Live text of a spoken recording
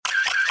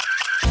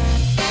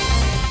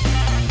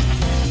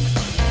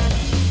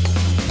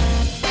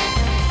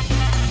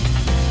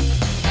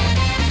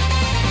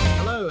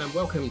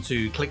welcome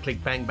to Click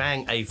Click Bang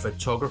Bang, a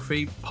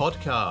photography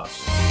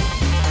podcast.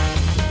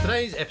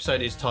 Today's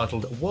episode is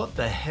titled, What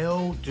the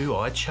Hell Do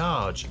I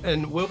Charge?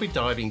 And we'll be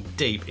diving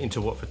deep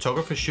into what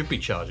photographers should be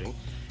charging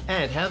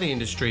and how the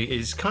industry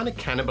is kind of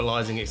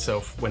cannibalizing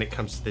itself when it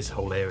comes to this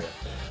whole area.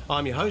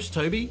 I'm your host,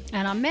 Toby.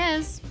 And I'm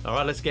Mez. All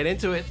right, let's get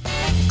into it.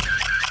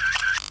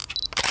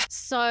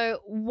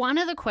 So one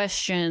of the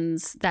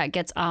questions that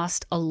gets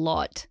asked a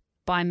lot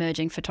by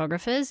emerging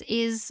photographers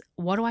is,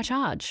 what do I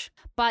charge?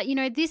 But,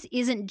 this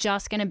isn't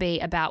just going to be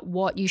about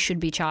what you should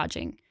be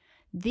charging.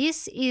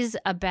 This is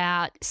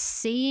about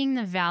seeing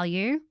the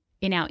value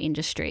in our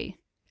industry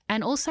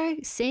and also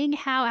seeing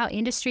how our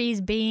industry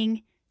is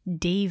being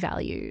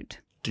devalued.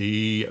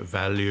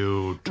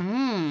 Devalued.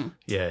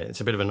 Yeah,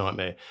 it's a bit of a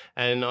nightmare.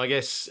 And I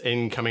guess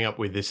in coming up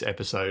with this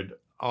episode,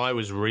 I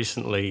was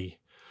recently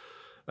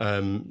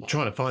trying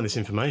to find this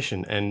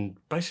information and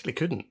basically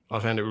couldn't. I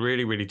found it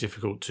really, really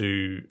difficult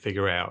to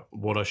figure out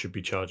what I should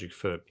be charging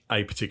for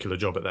a particular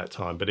job at that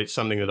time. But it's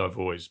something that I've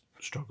always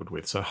struggled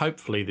with. So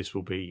hopefully this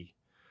will be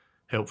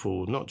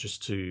helpful, not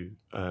just to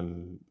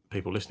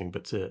people listening,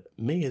 but to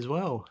me as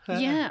well.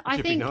 Yeah, I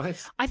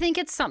think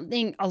it's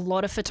something a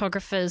lot of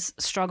photographers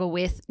struggle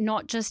with,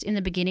 not just in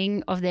the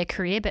beginning of their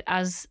career, but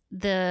as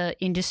the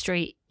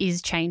industry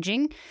is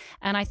changing.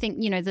 And I think,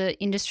 the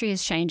industry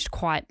has changed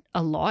quite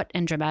a lot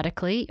and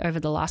dramatically over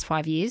the last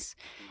 5 years.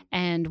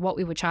 And what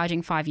we were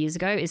charging 5 years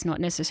ago is not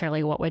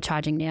necessarily what we're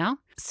charging now.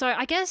 So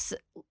I guess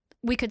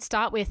we could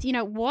start with,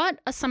 what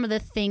are some of the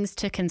things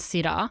to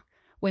consider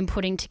when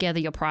putting together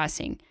your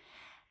pricing?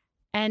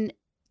 And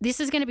this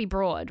is going to be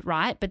broad,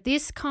 right? But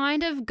this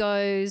kind of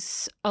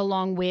goes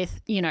along with,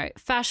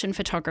 fashion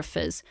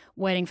photographers,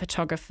 wedding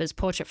photographers,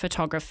 portrait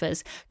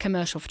photographers,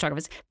 commercial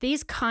photographers.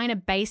 These kind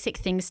of basic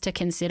things to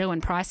consider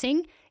when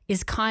pricing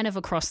is kind of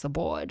across the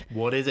board.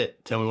 What is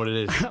it? Tell me what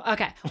it is.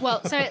 Okay.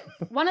 Well, so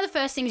one of the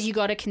first things you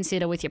got to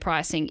consider with your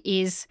pricing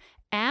is,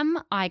 am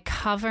I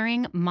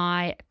covering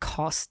my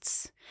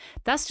costs?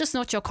 That's just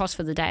not your cost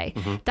for the day.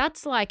 Mm-hmm.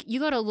 That's like, you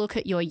got to look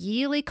at your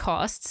yearly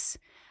costs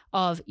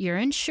of your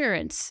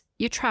insurance,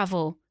 your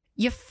travel,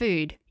 your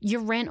food,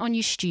 your rent on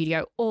your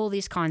studio, all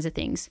these kinds of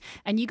things.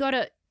 And you got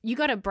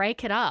to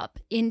break it up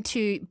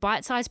into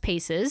bite-sized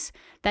pieces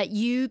that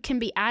you can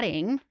be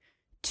adding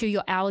to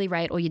your hourly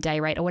rate or your day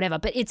rate or whatever.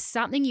 But it's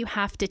something you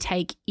have to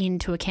take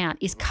into account,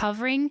 is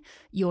covering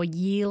your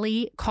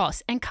yearly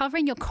costs and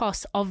covering your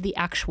costs of the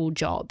actual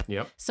job.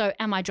 Yep. So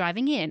am I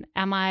driving in?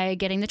 Am I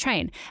getting the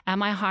train?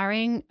 Am I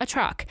hiring a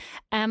truck?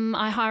 Am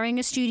I hiring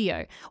a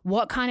studio?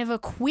 What kind of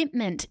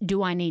equipment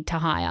do I need to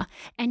hire?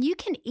 And you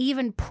can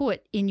even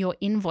put in your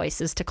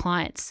invoices to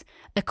clients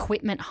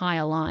equipment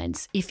hire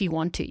lines if you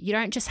want to. You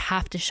don't just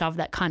have to shove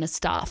that kind of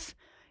stuff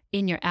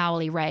in your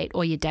hourly rate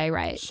or your day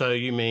rate. So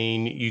you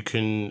mean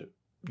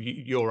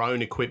your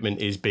own equipment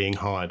is being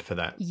hired for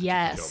that?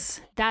 Yes,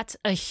 job? That's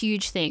a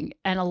huge thing.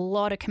 And a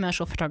lot of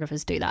commercial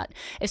photographers do that,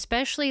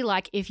 especially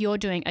like if you're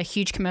doing a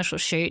huge commercial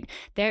shoot,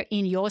 they're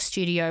in your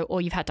studio or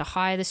you've had to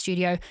hire the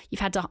studio, you've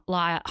had to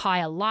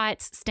hire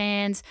lights,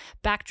 stands,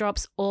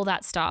 backdrops, all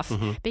that stuff.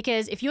 Mm-hmm.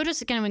 Because if you're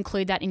just going to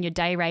include that in your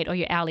day rate or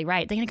your hourly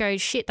rate, they're going to go,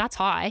 shit, that's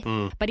high.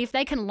 But if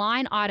they can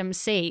line item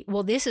C,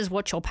 well, this is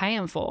what you're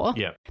paying for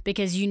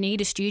because you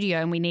need a studio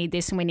and we need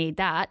this and we need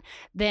that,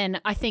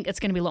 then I think it's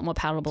going to be a lot more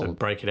palatable. So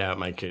break it out,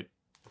 make it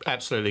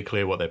absolutely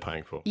clear what they're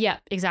paying for. Yeah,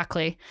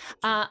 exactly.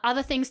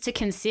 Other things to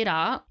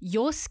consider,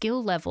 your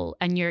skill level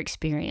and your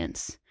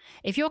experience.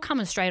 If you're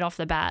coming straight off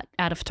the bat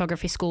out of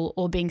photography school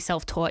or being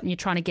self-taught and you're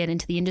trying to get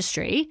into the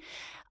industry,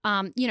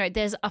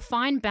 there's a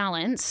fine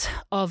balance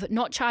of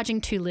not charging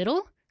too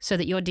little so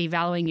that you're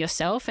devaluing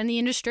yourself and the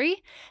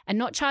industry, and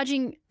not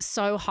charging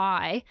so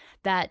high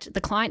that the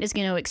client is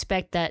going to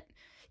expect that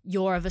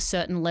you're of a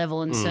certain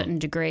level and certain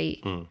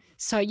degree.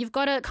 So you've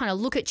got to kind of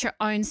look at your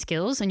own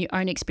skills and your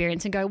own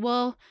experience and go,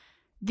 well,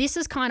 this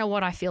is kind of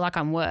what I feel like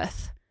I'm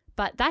worth.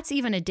 But that's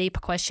even a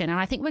deeper question. And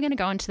I think we're going to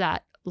go into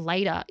that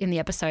later in the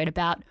episode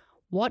about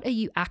what are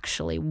you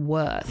actually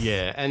worth?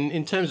 Yeah, and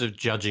in terms of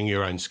judging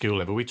your own skill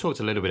level, we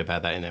talked a little bit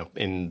about that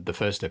in the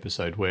first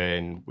episode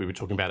when we were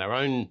talking about our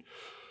own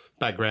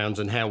backgrounds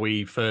and how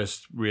we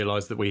first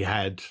realised that we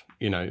had,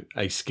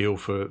 a skill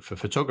for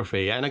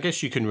photography. And I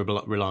guess you can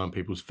rely on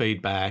people's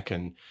feedback.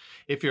 And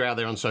if you're out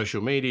there on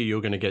social media,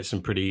 you're going to get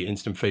some pretty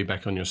instant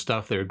feedback on your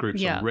stuff. There are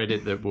groups on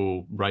Reddit that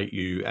will rate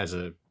you as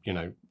a,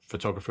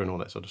 photographer and all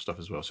that sort of stuff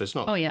as well. So it's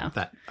not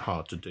that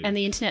hard to do. And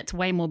the internet's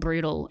way more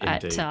brutal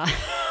Indeed.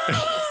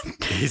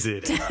 Is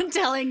it?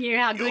 Telling you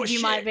how good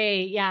you might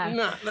be. Yeah.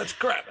 No, that's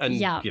crap. And,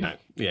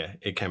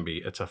 it can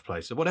be a tough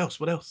place. So what else?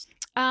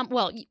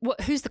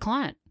 Who's the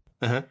client?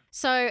 Uh-huh.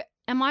 So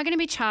am I going to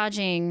be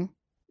charging,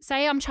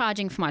 say I'm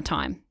charging for my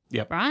time,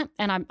 right?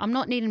 And I'm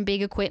not needing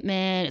big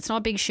equipment. It's not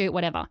a big shoot,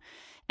 whatever.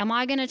 Am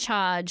I going to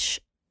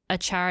charge a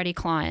charity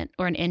client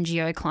or an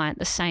NGO client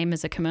the same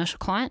as a commercial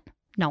client?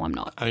 No, I'm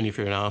not. Only if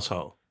you're an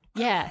asshole.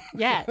 Yeah,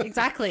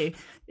 exactly.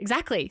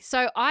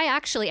 So I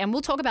actually, and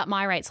we'll talk about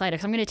my rates later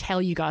because I'm going to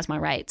tell you guys my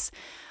rates.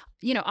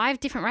 I have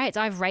different rates.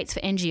 I have rates for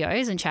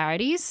NGOs and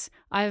charities.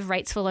 I have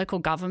rates for local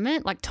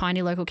government, like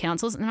tiny local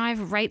councils, and I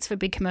have rates for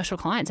big commercial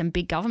clients and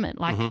big government.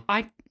 Like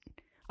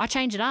I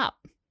change it up.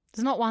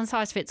 There's not one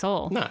size fits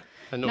all. No.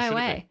 No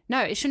way.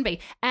 No, it shouldn't be.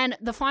 And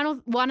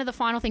one of the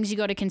final things you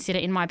got to consider,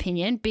 in my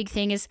opinion, big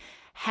thing is,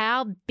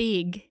 how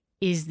big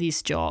is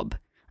this job?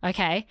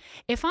 Okay.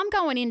 If I'm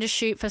going in to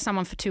shoot for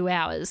someone for 2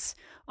 hours,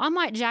 I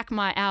might jack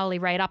my hourly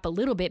rate up a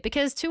little bit,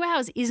 because 2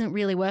 hours isn't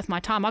really worth my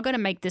time. I've got to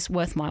make this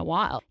worth my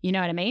while. You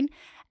know what I mean?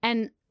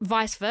 And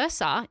vice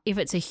versa, if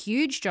it's a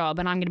huge job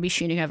and I'm going to be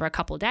shooting over a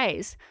couple of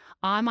days,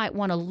 I might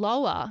want to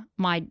lower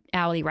my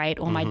hourly rate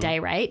or my day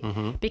rate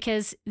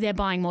because they're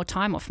buying more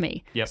time off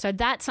me. Yep. So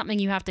that's something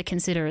you have to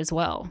consider as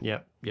well.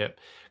 Yep. A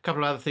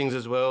couple of other things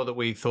as well that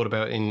we thought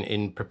about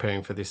in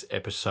preparing for this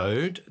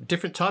episode.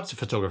 Different types of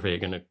photography are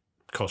going to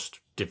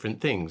cost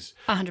different things.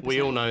 100%.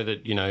 We all know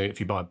that,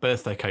 if you buy a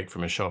birthday cake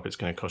from a shop, it's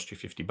going to cost you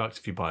 $50.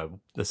 If you buy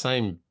the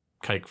same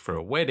cake for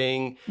a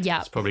wedding,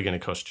 it's probably going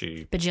to cost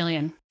you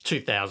bajillion,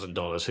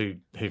 $2,000.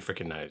 Who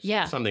freaking knows?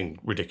 Yeah, something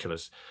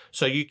ridiculous.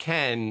 So you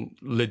can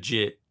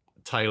legit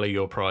tailor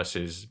your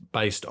prices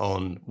based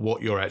on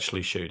what you're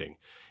actually shooting.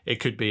 It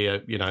could be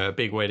a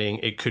big wedding.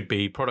 It could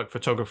be product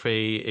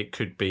photography. It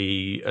could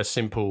be a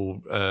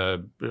simple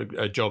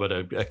a job at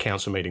a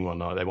council meeting one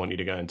night. They want you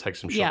to go and take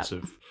some shots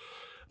of a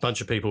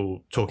bunch of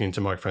people talking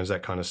into microphones,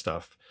 that kind of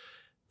stuff.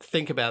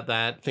 Think about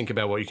that. Think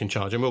about what you can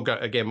charge. And we'll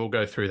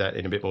go through that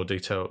in a bit more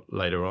detail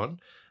later on.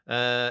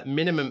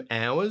 Minimum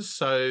hours.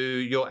 So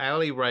your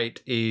hourly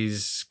rate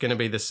is going to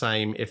be the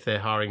same if they're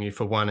hiring you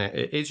for 1 hour.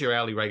 Is your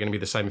hourly rate going to be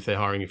the same if they're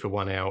hiring you for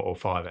 1 hour or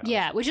 5 hours?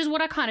 Yeah, which is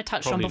what I kind of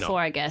touched on before,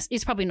 I guess.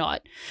 It's probably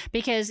not.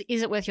 Because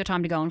is it worth your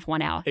time to go on for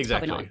 1 hour?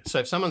 Exactly. Probably not. So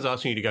if someone's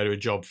asking you to go to a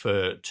job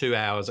for 2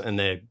 hours and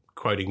they're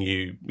quoting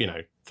you,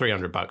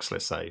 $300,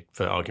 let's say,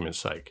 for argument's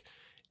sake,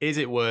 is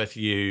it worth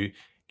you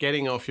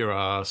getting off your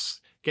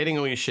ass, getting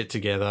all your shit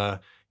together,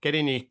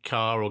 getting in your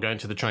car or going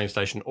to the train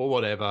station or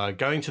whatever,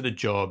 going to the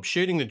job,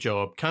 shooting the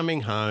job,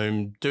 coming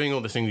home, doing all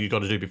the things you've got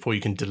to do before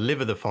you can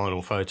deliver the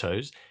final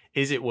photos?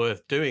 Is it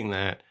worth doing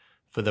that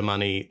for the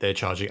money they're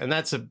charging? And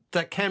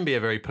that can be a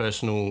very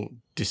personal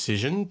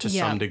decision to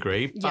some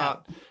degree,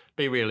 but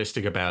be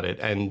realistic about it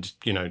and,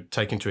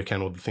 take into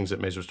account all the things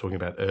that Mez was talking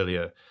about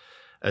earlier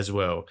as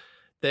well.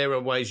 There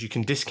are ways you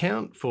can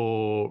discount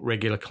for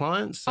regular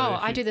clients. So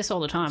I do this all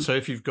the time. So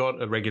if you've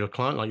got a regular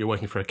client, like you're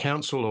working for a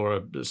council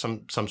or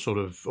some sort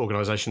of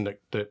organisation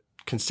that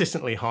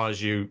consistently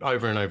hires you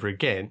over and over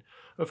again,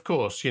 of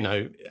course,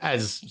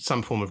 as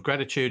some form of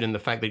gratitude and the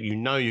fact that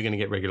you're going to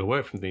get regular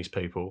work from these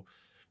people,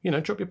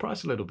 drop your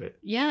price a little bit.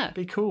 Yeah.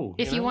 Be cool.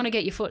 If you want to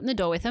get your foot in the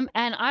door with them.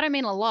 And I don't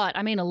mean a lot.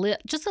 I mean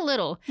just a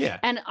little. Yeah.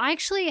 And I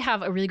actually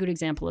have a really good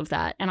example of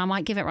that. And I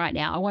might give it right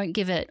now. I won't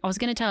give it. I was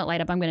going to tell it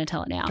later, but I'm going to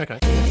tell it now. Okay.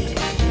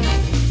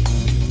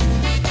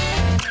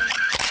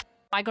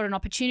 I got an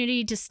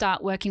opportunity to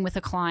start working with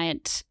a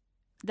client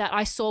that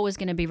I saw was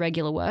going to be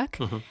regular work.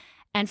 Mm-hmm.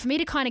 And for me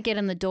to kind of get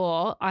in the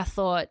door, I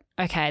thought,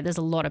 okay, there's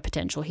a lot of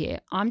potential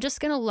here. I'm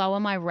just going to lower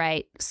my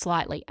rate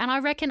slightly. And I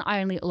reckon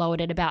I only lowered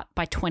it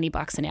by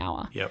 $20 an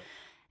hour. Yep.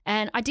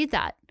 And I did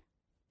that.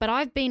 But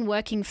I've been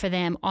working for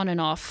them on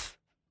and off,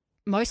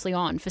 mostly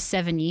on, for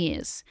 7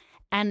 years.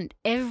 And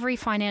every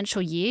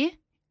financial year,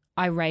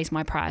 I raise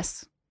my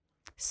price.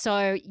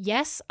 So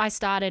yes, I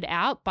started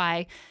out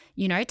by,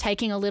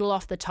 taking a little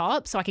off the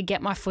top so I could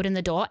get my foot in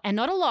the door, and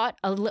not a lot,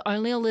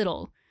 only a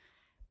little.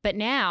 But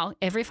now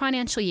every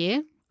financial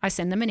year, I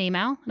send them an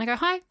email and I go,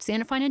 hi, it's the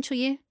end of financial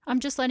year. I'm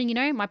just letting you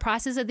know my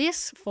prices are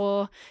this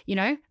for,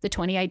 the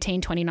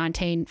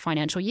 2018-2019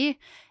 financial year.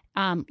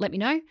 Let me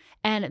know.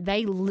 And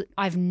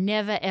I've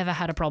never, ever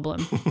had a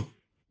problem.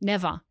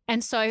 Never.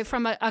 And so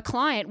from a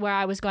client where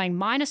I was going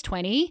minus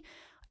 20,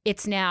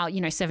 it's now,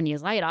 7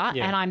 years later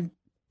and I'm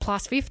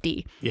plus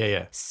 50.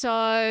 Yeah.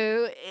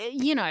 So,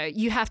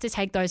 you have to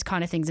take those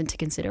kind of things into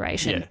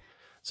consideration. Yeah.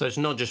 So it's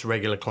not just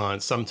regular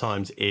clients.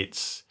 Sometimes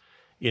it's,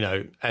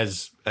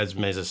 as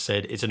Mez has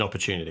said, it's an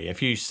opportunity.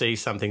 If you see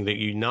something that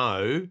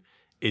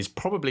is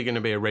probably going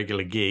to be a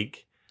regular gig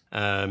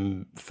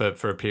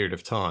for a period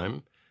of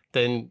time,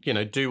 then,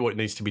 do what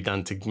needs to be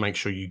done to make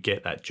sure you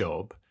get that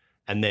job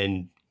and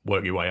then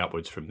work your way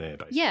upwards from there,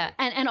 basically. Yeah.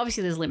 And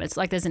obviously there's limits.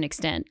 Like there's an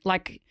extent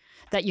like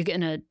that you're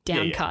getting a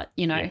down cut,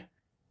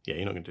 Yeah,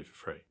 you're not going to do it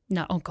for free.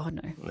 No. Oh, God,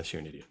 no. Unless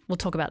you're an idiot. We'll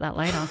talk about that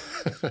later.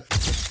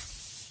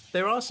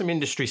 There are some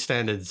industry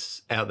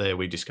standards out there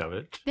we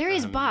discovered. There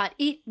is, but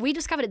we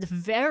discovered it's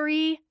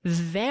very,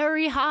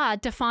 very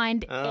hard to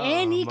find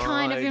any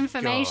kind of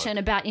information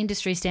about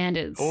industry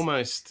standards.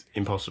 Almost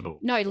impossible.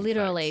 No,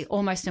 literally,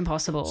 almost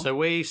impossible. So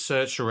we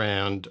searched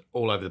around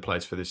all over the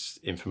place for this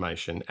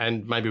information,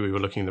 and maybe we were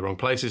looking in the wrong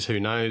places. Who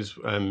knows?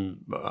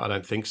 I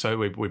don't think so.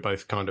 We're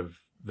both kind of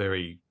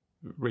very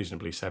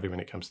reasonably savvy when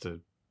it comes to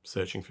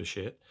searching for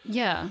shit.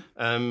 Yeah.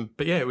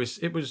 But yeah, it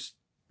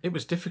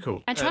was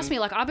difficult. And trust me,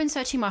 I've been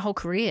searching my whole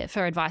career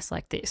for advice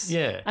like this.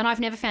 Yeah. And I've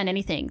never found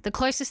anything. The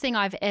closest thing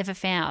I've ever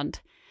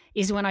found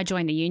is when I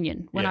joined the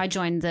union, when I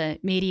joined the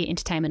Media,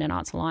 Entertainment and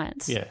Arts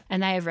Alliance. Yeah.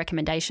 And they have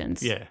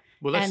recommendations. Yeah.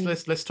 Well,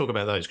 let's talk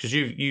about those because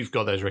you've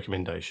got those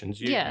recommendations.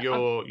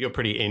 You're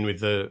pretty in with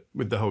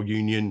the whole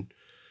union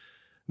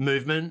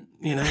movement.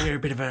 You know, you're a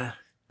bit of a.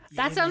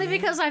 That's only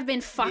because I've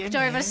been fucked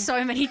over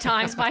so many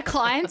times by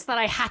clients that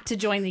I had to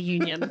join the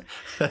union.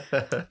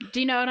 Do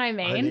you know what I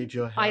mean? I need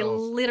your help. I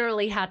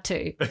literally had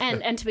to.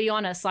 And to be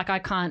honest, like I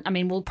can't, I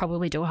mean, we'll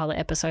probably do a whole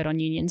episode on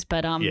unions,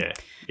 but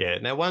Yeah.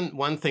 Now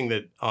one thing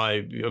that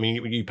I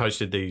mean, you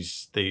posted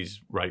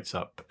these rates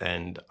up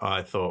and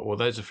I thought, well,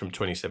 those are from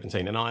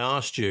 2017. And I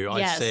asked you,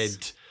 Yes. I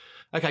said,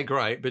 okay,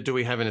 great, but do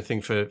we have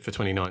anything for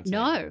 2019?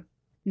 No,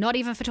 not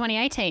even for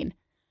 2018.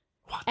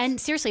 What?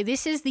 And seriously,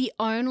 this is the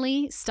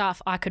only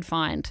stuff I could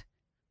find.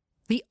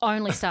 The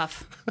only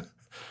stuff.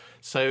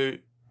 So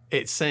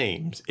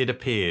it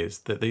appears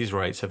that these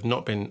rates have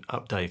not been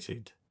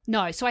updated.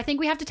 No, so I think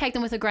we have to take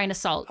them with a grain of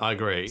salt. I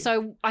agree.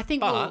 So I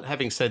think But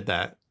having said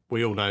that,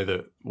 we all know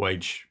that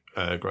wage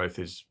growth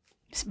is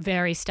it's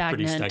very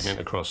stagnant. pretty stagnant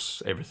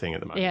across everything at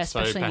the moment. Yeah, so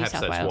especially in New perhaps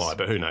South that's Wales. why,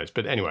 but who knows?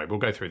 But anyway, we'll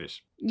go through this.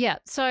 Yeah,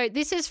 so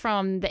this is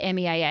from the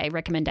MEAA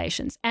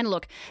recommendations. And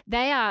look,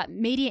 they are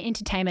Media,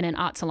 Entertainment and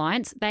Arts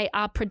Alliance. They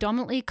are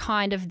predominantly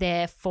kind of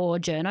there for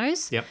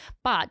journos. Yep.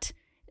 But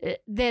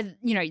they're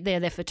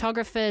there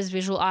photographers,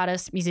 visual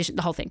artists, musicians,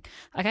 the whole thing.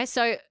 Okay,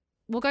 so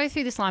we'll go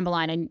through this line by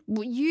line and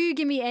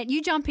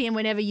you jump in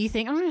whenever you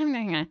think,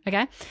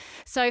 okay?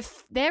 So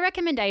their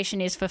recommendation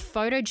is for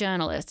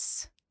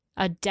photojournalists.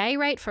 A day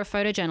rate for a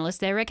photojournalist,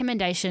 their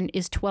recommendation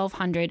is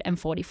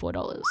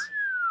 $1,244.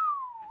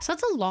 So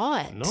that's a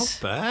lot. Not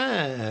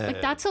bad.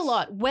 Like that's a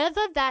lot.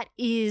 Whether that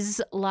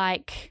is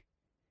like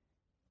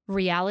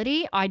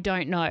reality, I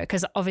don't know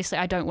because obviously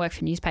I don't work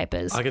for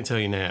newspapers. I can tell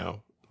you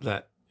now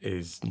that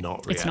is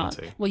not reality. It's not.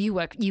 Well, you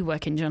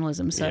work in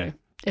journalism, so Yeah.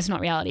 it's not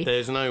reality.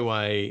 There's no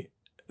way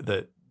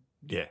that.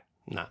 Yeah.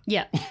 No.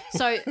 Yeah.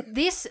 So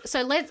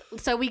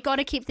we got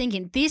to keep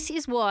thinking. This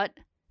is what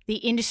the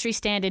industry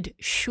standard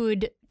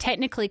should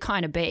technically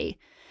kind of be.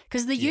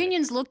 Because the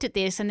unions looked at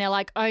this and they're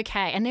like,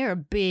 okay, and they're a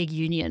big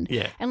union.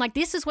 Yeah. And like,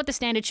 this is what the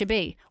standard should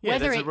be. Yeah,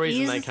 there's a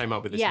reason they came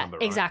up with this number,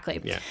 right?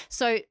 Exactly. Yeah.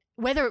 So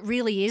whether it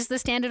really is the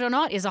standard or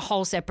not is a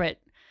whole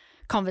separate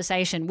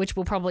conversation, which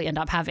we'll probably end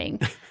up having.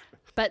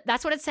 But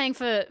that's what it's saying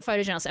for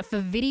photojournalists. For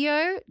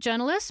video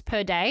journalists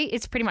per day,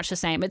 it's pretty much the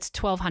same. It's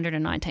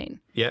 $1,219.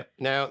 Yeah.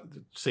 Now,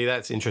 see,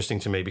 that's interesting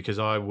to me because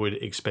I would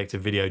expect a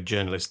video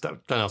journalist,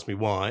 don't ask me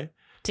why.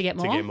 To get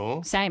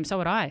more? Same. So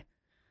would I.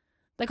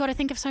 They got to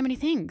think of so many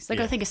things. They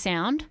got to think of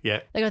sound. Yeah.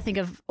 They got to think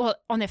of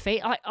on their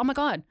feet. Oh my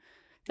God.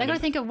 They got to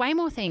think of way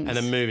more things. And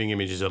a moving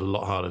image is a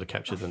lot harder to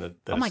capture than a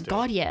oh my still.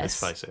 God, yes.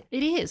 Let's face it.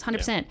 It is,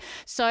 100%. Yeah.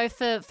 So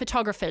for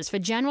photographers, for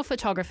general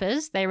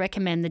photographers, they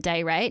recommend the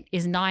day rate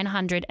is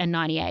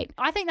 $998.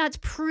 I think that's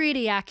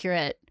pretty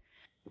accurate.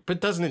 But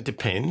doesn't it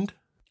depend?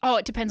 Oh,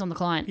 it depends on the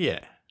client.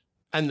 Yeah.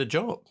 And the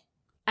job.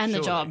 And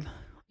surely. the job.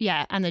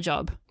 Yeah, and the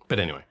job. But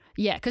anyway.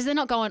 Yeah, because they're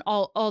not going,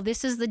 oh,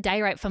 this is the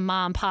day rate for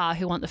ma and pa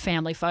who want the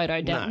family photo.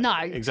 No.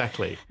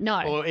 Exactly.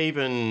 No. Or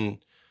even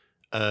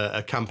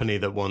a company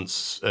that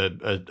wants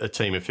a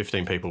team of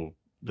 15 people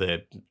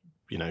there,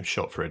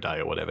 shot for a day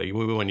or whatever. We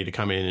want you to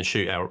come in and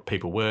shoot our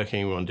people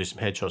working. We want to do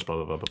some headshots, blah,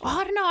 blah, blah, blah. Oh,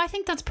 I don't know. I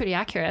think that's pretty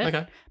accurate.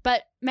 Okay.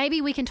 But maybe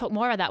we can talk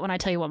more about that when I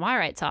tell you what my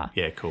rates are.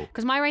 Yeah, cool.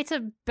 Because my rates are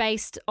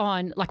based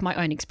on like my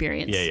own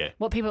experience. Yeah.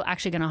 What people are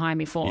actually going to hire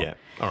me for. Yeah.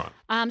 All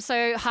right.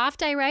 So half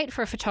day rate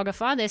for a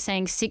photographer, they're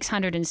saying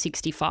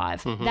 $665.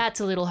 Mm-hmm. That's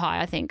a little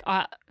high, I think.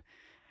 I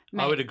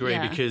would agree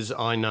because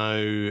I know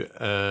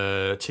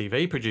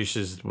TV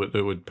producers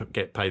that would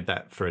get paid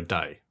that for a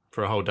day.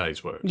 For a whole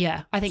day's work.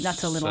 Yeah, I think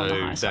that's a little on the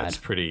high side. That's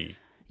pretty.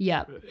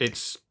 Yeah.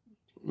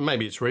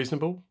 Maybe it's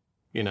reasonable,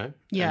 Yeah.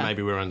 And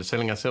maybe we're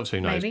underselling ourselves, who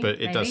knows? But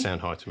it does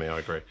sound high to me, I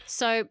agree.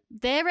 So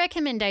their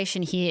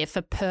recommendation here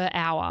for per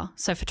hour,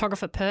 so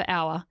photographer per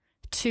hour,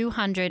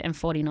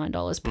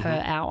 $249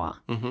 per hour.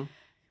 Mm-hmm.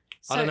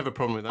 So I don't have a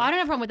problem with that. I don't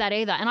have a problem with that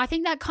either. And I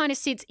think that kind of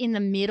sits in the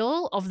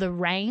middle of the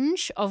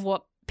range of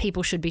what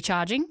people should be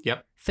charging.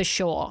 Yep. For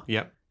sure.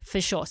 Yep.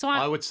 For sure. So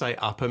I would say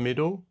upper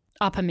middle.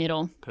 Upper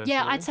middle. Personally.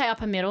 Yeah, I'd say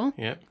upper middle.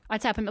 Yeah.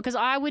 I'd say upper middle because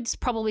I would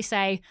probably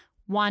say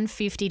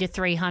 $150 to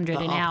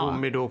 $300 an hour. Upper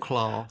middle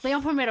class. The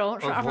upper middle.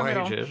 Of upper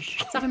wages. middle.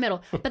 It's upper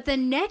middle. But the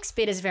next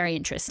bit is very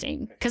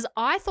interesting because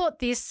I thought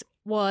this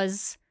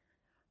was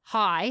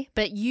high,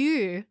 but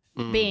you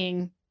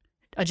being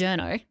a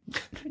journo,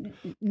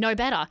 no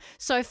better.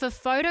 So for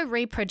photo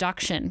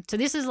reproduction, so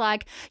this is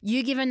like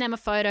you giving them a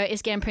photo,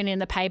 it's getting printed in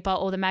the paper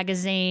or the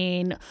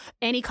magazine,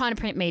 any kind of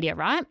print media,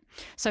 right?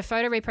 So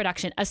photo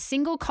reproduction, a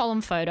single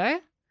column photo,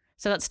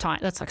 so that's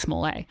tiny, that's like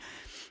small a,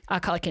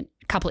 like a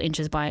couple of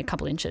inches by a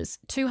couple of inches,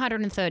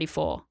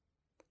 234.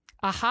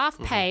 A half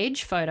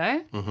page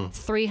photo,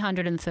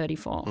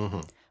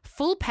 334.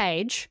 Full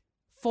page,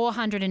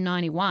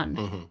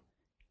 491.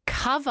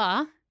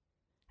 Cover,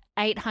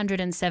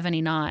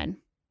 879.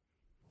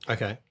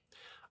 Okay.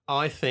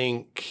 I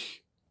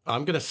think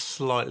I'm going to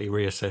slightly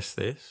reassess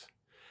this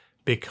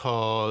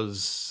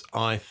because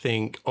I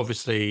think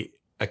obviously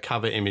a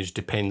cover image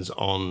depends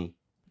on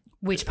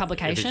which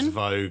publication. If it's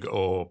Vogue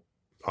or,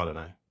 I don't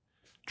know,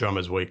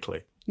 Drummers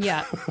Weekly.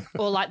 Yeah.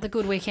 Or like The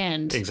Good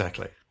Weekend.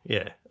 Exactly.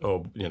 Yeah.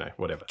 Or,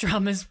 whatever.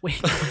 Drummers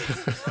Weekly.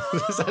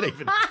 Is that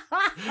even?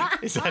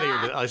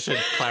 I should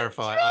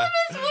clarify.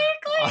 Drummers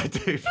Weekly. I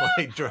do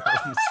play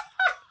drums.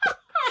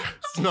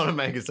 It's not a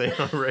magazine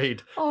I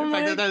read. In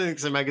fact, I don't think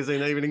it's a magazine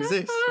that even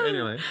exists.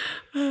 Anyway.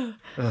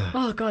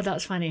 Oh, God,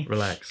 that's funny.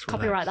 Relax.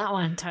 Copyright that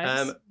one,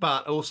 Tobes.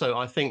 But also,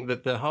 I think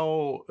that the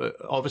whole...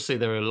 obviously,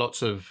 there are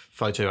lots of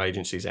photo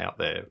agencies out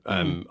there.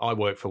 I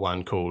work for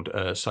one called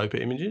SOPA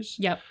Images.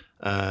 Yep.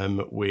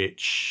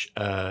 Which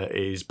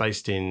is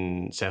based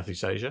in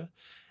Southeast Asia.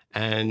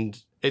 And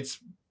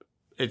it's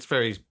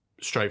very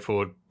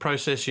straightforward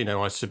process.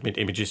 I submit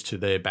images to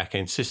their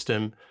back-end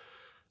system.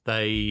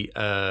 They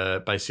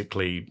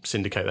basically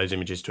syndicate those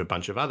images to a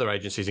bunch of other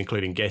agencies,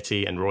 including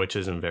Getty and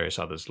Reuters and various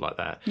others like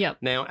that. Yep.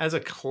 Now, as a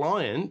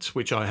client,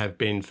 which I have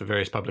been for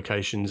various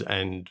publications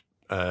and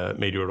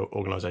media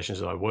organisations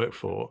that I work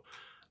for,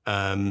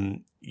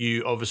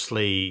 you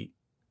obviously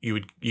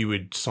you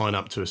would sign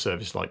up to a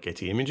service like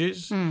Getty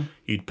Images.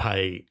 You'd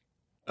pay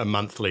a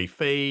monthly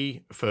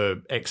fee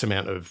for X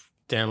amount of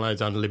downloads,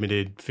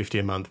 unlimited, 50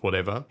 a month,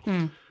 whatever.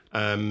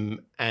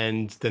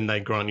 And then they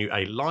grant you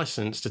a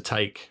license to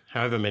take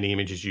however many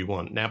images you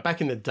want. Now,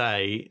 back in the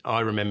day, I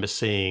remember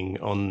seeing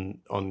on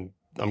I'm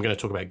going to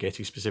talk about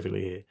Getty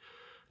specifically here,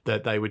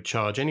 that they would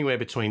charge anywhere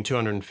between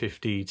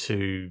 $250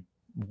 to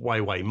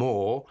way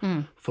more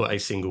for a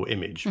single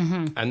image.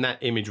 And that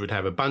image would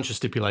have a bunch of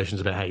stipulations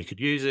about how you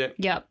could use it.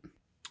 Yep.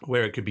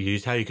 Where it could be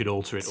used, how you could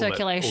alter it,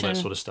 circulation, all that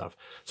sort of stuff.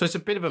 So it's a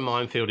bit of a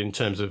minefield in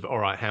terms of, all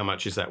right, how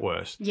much is that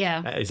worth?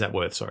 Yeah. Is that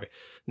worth, sorry.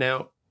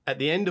 Now, at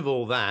the end of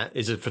all that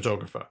is a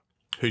photographer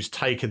who's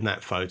taken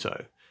that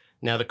photo.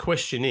 Now, the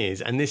question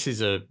is, and this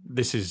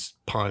is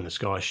pie in the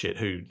sky shit,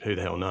 who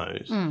the hell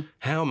knows,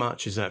 how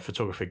much is that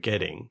photographer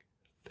getting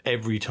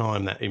every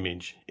time that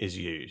image is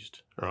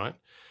used, right?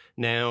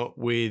 Now,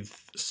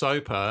 with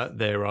SOPA,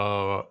 there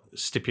are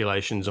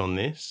stipulations on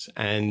this,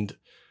 and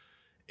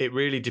it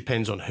really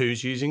depends on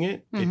who's using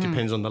it. It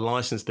depends on the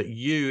license that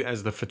you,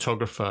 as the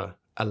photographer,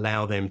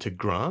 allow them to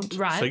grant.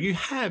 Right. So you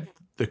have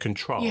the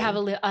control. You have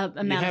amount of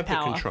power. You have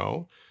the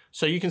control.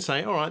 So you can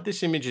say, all right,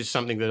 this image is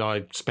something that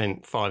I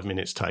spent 5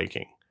 minutes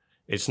taking.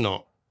 It's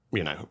not,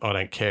 I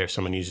don't care if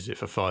someone uses it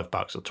for $5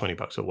 or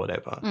 $20 or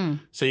whatever.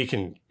 So you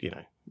can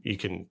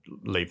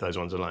leave those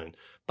ones alone.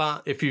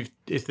 But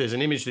if there's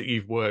an image that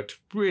you've worked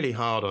really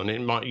hard on,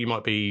 you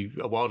might be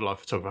a wildlife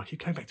photographer. I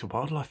keep going back to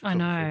wildlife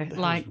photography. I know.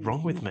 What's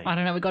wrong with me? I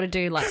don't know. We've got to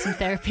do some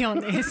therapy on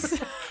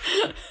this.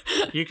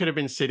 You could have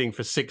been sitting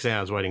for 6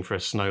 hours waiting for a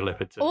snow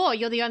leopard to... Or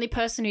you're the only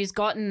person who's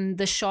gotten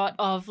the shot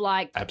of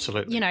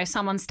absolutely,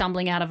 someone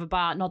stumbling out of a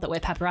bar. Not that we're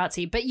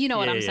paparazzi, but you know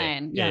what I'm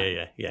saying.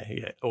 Yeah.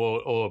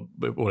 Or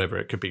whatever.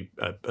 It could be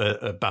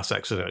a bus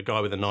accident, a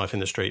guy with a knife in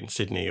the street in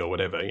Sydney or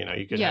whatever.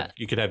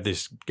 You could have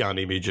this gun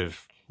image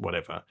of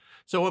whatever.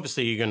 So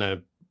obviously you're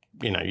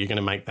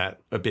gonna make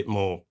that a bit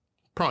more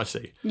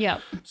pricey. Yeah.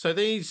 So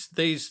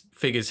these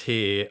figures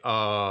here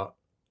are,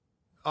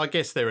 I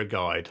guess they're a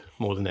guide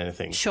more than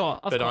anything. Sure,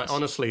 of course. I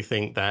honestly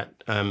think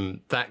that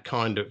that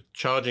kind of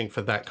charging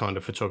for that kind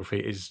of photography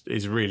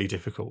is really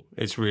difficult.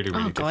 It's really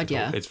difficult. God,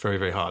 yeah. It's very,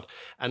 very hard.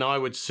 And I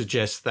would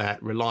suggest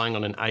that relying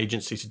on an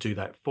agency to do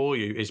that for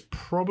you is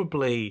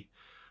probably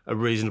a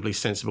reasonably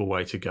sensible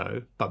way to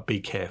go. But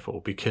be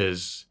careful,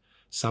 because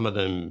some of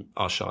them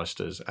are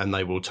shysters, and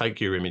they will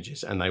take your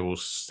images and they will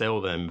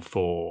sell them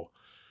for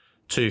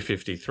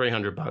 $250,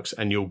 $300,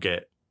 and you'll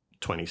get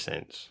 20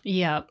 cents.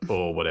 Yeah.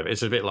 Or whatever.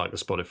 It's a bit like the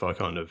Spotify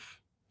kind of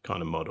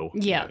model.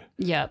 Yeah.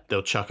 Yeah.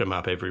 They'll chuck them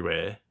up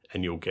everywhere,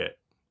 and you'll get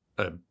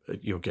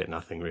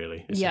nothing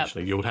really.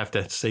 Essentially, you'll have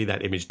to see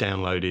that image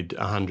downloaded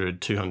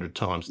 100, 200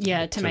 times.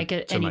 To make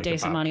it any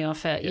decent money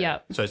off it.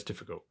 Yeah. So it's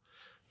difficult.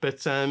 But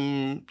so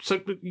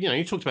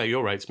you talked about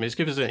your rates, Miz.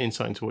 Give us an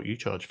insight into what you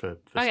charge for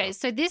okay,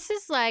 stuff. so this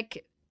is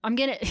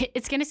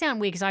it's gonna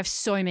sound weird because I have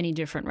so many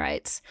different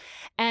rates.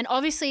 And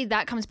obviously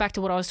that comes back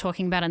to what I was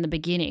talking about in the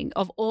beginning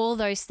of all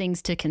those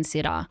things to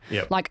consider.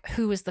 Yep. Like,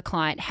 who is the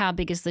client? How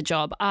big is the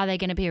job? Are they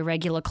going to be a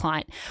regular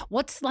client?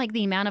 What's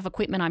the amount of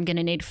equipment I'm going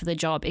to need for the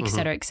job, et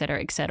cetera, et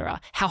cetera, et cetera.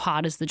 How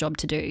hard is the job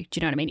to do? Do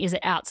you know what I mean? Is it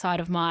outside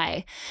of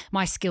my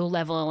skill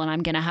level and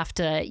I'm going to have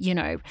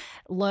to,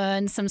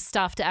 learn some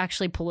stuff to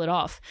actually pull it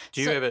off?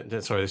 Do you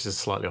ever, sorry, this is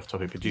slightly off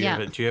topic, but do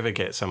you ever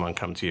get someone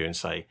come to you and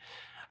say,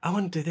 I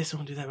want to do this, I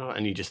want to do that,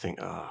 and you just think,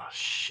 oh,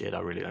 shit,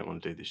 I really don't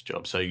want to do this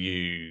job. So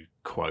you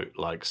quote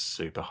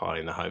super high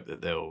in the hope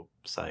that they'll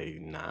say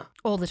nah.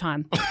 All the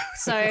time.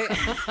 So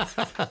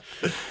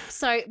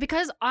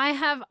because I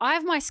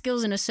have my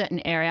skills in a certain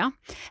area,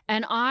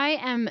 and I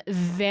am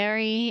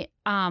very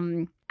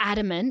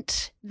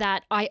adamant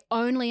that I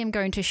only am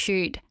going to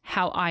shoot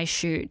how I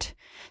shoot.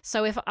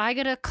 So if I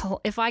get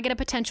a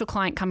potential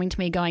client coming to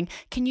me going,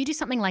 can you do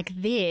something like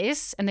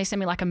this? And they send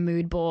me a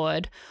mood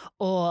board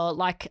or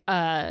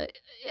a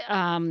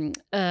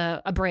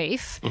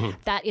brief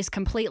that is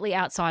completely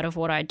outside of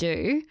what I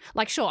do.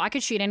 Sure, I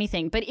could shoot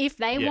anything, but if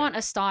they want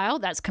a style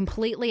that's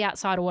completely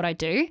outside of what I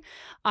do,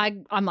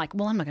 I'm like,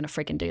 well, I'm not going to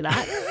freaking do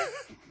that.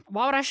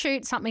 Why would I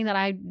shoot something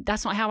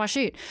that's not how I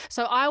shoot?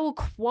 So I will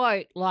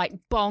quote like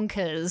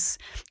bonkers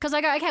because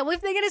I go, okay, well,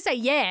 if they're going to say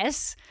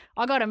yes,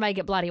 I got to make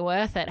it bloody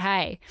worth it.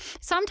 Hey,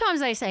 sometimes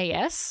they say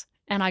yes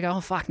and I go,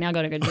 oh, fuck, now I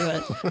got to go do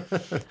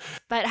it.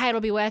 But hey,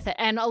 it'll be worth it.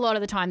 And a lot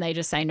of the time they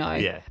just say no.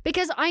 Yeah.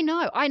 Because I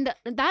know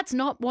that's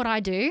not what I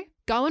do.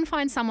 Go and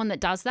find someone that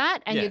does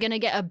that and you're going to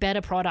get a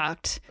better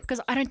product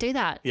because I don't do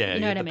that. Yeah, you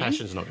know what I the mean?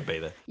 passion's not going to be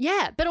there.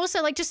 Yeah, but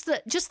also like just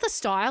the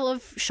style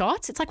of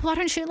shots. It's like, well, I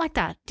don't shoot like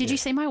that. Did you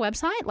see my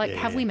website? Like,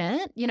 have we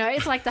met? You know,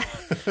 it's like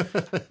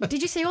that.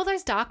 Did you see all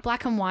those dark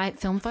black and white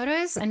film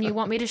photos and you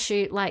want me to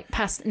shoot like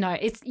past? No,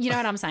 it's, you know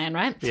what I'm saying,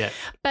 right? Yeah.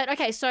 But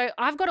okay, so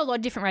I've got a lot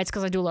of different rates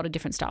because I do a lot of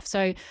different stuff.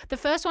 So the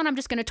first one I'm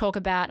just going to talk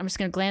about, I'm just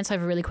going to glance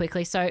over really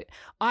quickly. So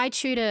I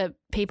tutor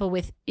people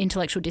with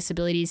intellectual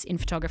disabilities in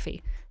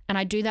photography. And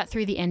I do that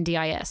through the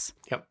NDIS.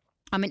 Yep.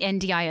 I'm an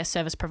NDIS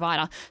service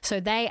provider. So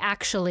they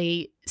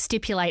actually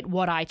stipulate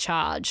what I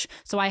charge.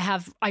 So I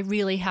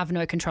really have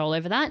no control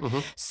over that. Mm-hmm.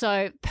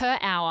 So per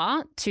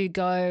hour to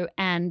go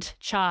and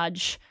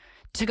teach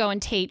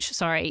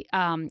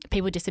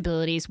people with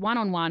disabilities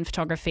one-on-one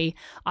photography,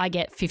 I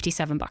get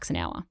 $57 an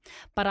hour.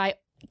 But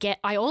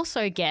I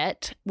also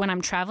get when I'm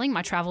traveling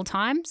my travel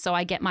time. So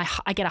I get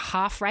a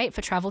half rate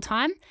for travel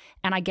time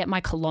and I get my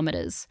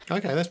kilometers.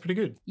 Okay, that's pretty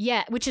good.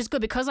 Yeah, which is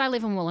good because I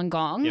live in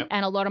Wollongong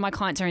and a lot of my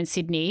clients are in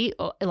Sydney,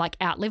 or like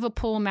out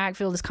Liverpool,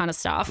 Marrickville, this kind of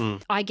stuff.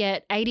 I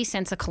get 80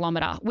 cents a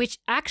kilometer, which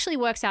actually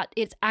works out.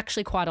 It's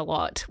actually quite a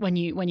lot when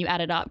you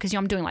add it up because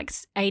I'm doing like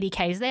 80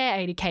 Ks there,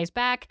 80 Ks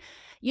back.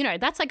 You know,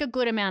 that's like a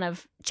good amount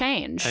of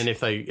change. And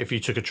if you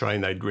took a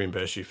train, they'd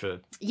reimburse you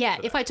for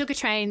if I took a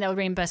train, they would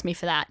reimburse me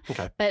for that.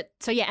 Okay. But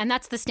so and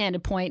that's the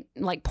standard point,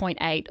 like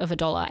 0.8 of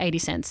 $1, 80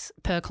 cents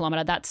per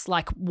kilometre. That's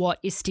like what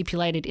is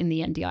stipulated in the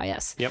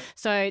NDIS. Yep.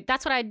 So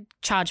that's what I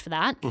charge for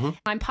that. Mm-hmm.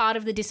 I'm part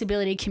of the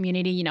disability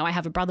community. You know, I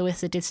have a brother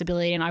with a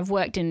disability and I've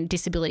worked in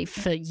disability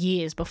for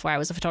years before I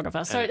was a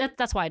photographer. So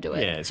that's why I do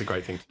it. Yeah, it's a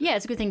great thing. Yeah,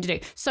 it's a good thing to do.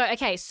 So,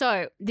 okay,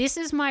 so this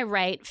is my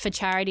rate for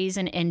charities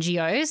and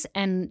NGOs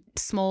and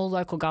small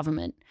local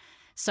government.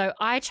 So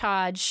I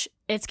charge,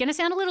 it's going to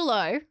sound a little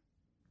low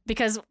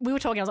because we were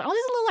talking, I was like, oh,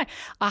 this is a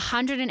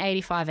little low,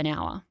 $185 an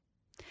hour.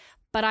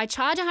 But I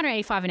charge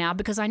 $185 an hour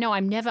because I know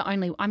I'm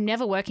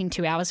never working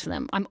 2 hours for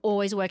them. I'm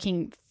always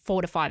working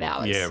 4 to 5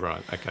 hours. Yeah,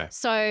 right. Okay.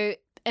 So,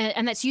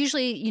 and that's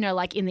usually, you know,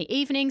 like in the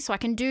evening. So I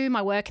can do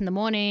my work in the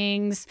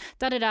mornings,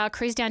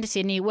 cruise down to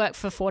Sydney, work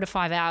for 4 to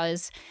 5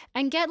 hours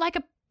and get like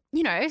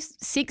 $600,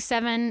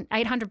 $700,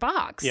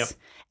 $800. Yep.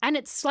 And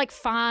it's like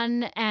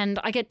fun and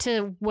I get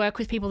to work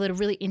with people that are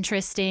really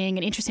interesting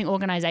and interesting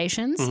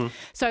organizations. Mm-hmm.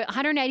 So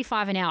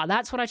 $185 an hour,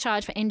 that's what I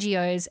charge for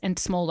NGOs and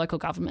small local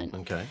government.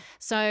 Okay.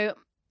 So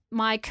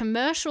my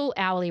commercial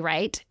hourly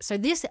rate, so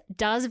this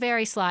does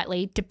vary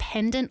slightly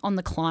dependent on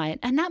the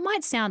client. And that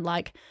might sound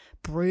like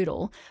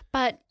brutal,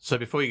 but... So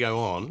before you go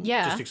on,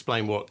 just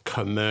explain what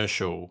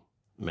commercial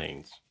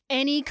means.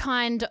 Any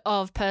kind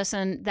of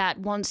person that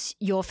wants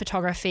your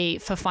photography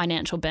for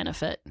financial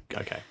benefit.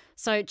 Okay.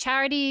 So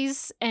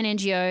charities and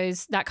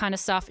NGOs, that kind of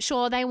stuff,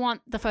 sure, they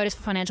want the photos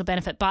for financial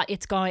benefit, but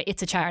it's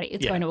a charity.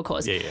 It's going to a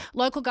cause. Yeah.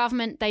 Local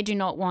government, they do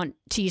not want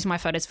to use my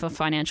photos for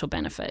financial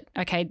benefit.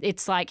 Okay.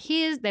 It's like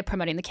they're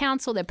promoting the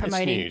council, they're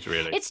promoting. It's news,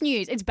 really. It's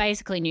news. It's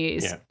basically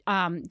news.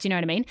 Yeah. Do you know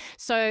what I mean?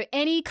 So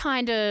any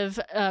kind of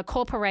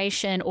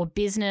corporation or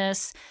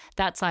business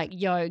that's like,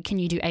 yo, can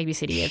you do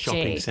ABCDFG?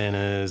 Shopping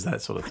centres,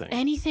 that sort of thing.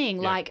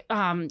 Anything like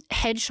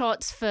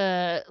headshots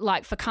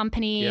for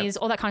companies,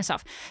 all that kind of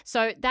stuff.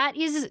 So that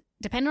is,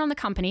 depending on the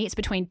company, it's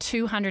between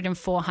 $200 and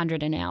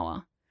 $400 an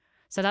hour.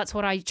 So that's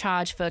what I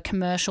charge for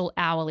commercial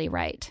hourly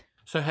rate.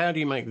 So how do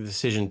you make the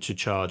decision to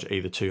charge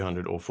either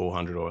 $200 or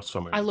 $400 or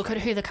somewhere? I look at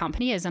who the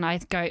company is and I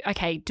go,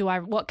 okay,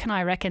 what can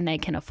I reckon they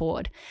can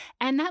afford?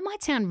 And that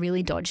might sound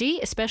really dodgy,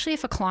 especially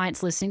if a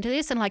client's listening to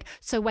this and like,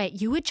 so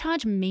wait, you would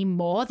charge me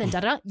more than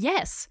da-da?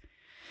 Yes.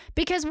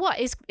 Because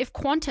if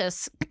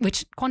Qantas,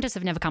 which Qantas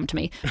have never come to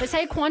me, but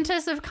say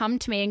Qantas have come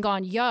to me and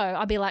gone, yo,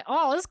 I'll be like,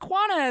 oh, it's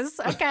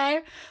Qantas,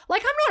 okay.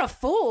 Like I'm not a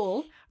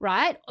fool,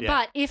 right? Yeah.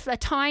 But if a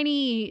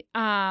tiny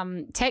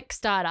tech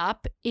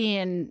startup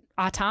in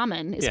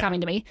Artarmon is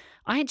coming to me,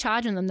 I ain't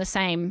charging them the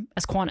same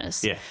as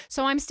Qantas. Yeah.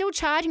 So I'm still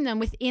charging them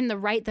within the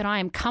rate that I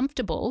am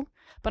comfortable,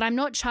 but I'm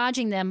not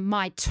charging them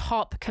my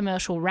top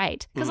commercial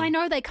rate because I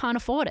know they can't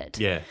afford it.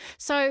 Yeah.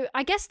 So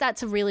I guess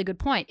that's a really good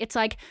point. It's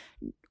like,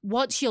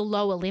 what's your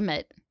lower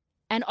limit?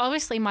 And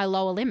obviously my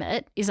lower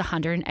limit is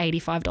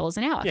 $185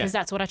 an hour because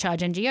that's what I charge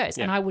NGOs.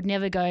 Yeah. And I would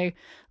never go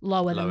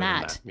lower than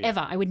that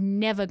ever. I would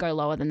never go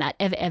lower than that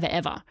ever, ever,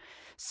 ever.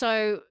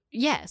 So,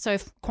 so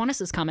if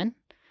Qantas is coming.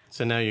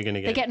 So now you're going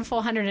to get... They're getting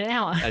 $400 an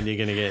hour. And you're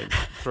going to get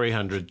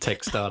 300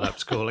 tech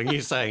startups calling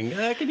you saying,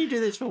 can you do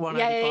this for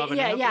 $185 an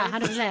hour? Yeah,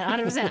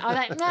 100%. I'm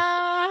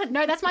like,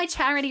 no, that's my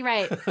charity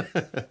rate.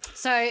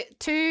 So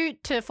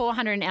 $200 to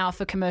 $400 an hour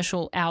for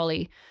commercial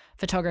hourly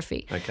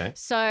photography. Okay.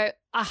 So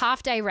a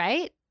half day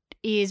rate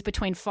is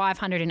between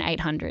 $500 and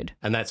 $800.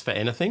 And that's for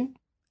anything?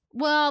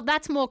 Well,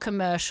 that's more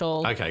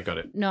commercial. Okay, got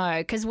it. No,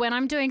 because when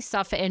I'm doing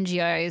stuff for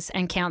NGOs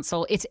and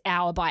council, it's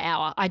hour by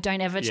hour. I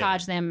don't ever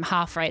charge them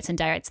half rates and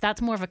day rates.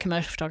 That's more of a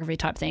commercial photography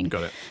type thing.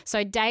 Got it.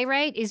 So day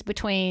rate is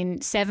between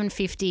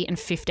 $750 and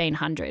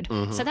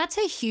 $1,500. So that's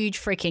a huge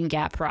freaking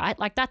gap, right?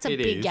 Like that's a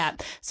big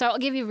gap. So I'll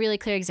give you a really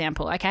clear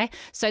example, okay?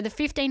 So the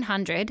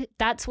 $1,500,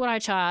 that's what I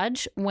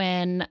charge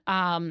when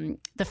when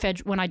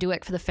I do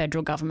work for the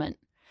federal government.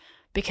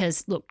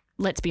 Because look,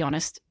 let's be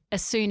honest,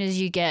 as soon as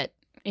you get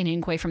an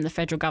inquiry from the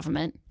federal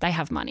government, they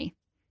have money.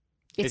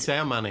 It's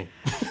our money.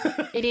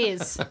 It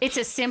is. It's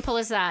as simple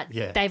as that.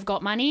 Yeah. They've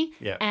got money.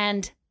 Yeah.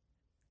 And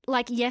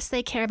like, yes,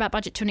 they care about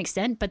budget to an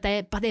extent, but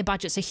their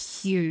budgets are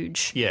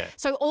huge. Yeah.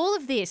 So all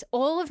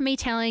of me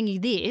telling you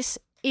this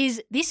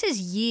is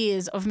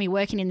years of me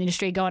working in the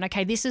industry going,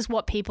 okay, this is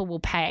what people will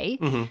pay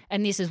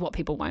and this is what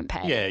people won't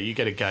pay. Yeah, you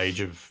get a gauge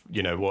of,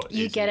 what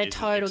you get a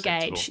total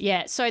gauge.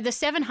 Yeah. So the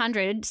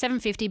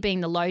 $750 being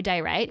the low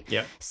day rate.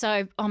 Yeah.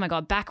 So, oh my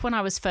God, back when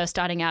I was first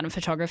starting out in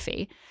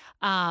photography,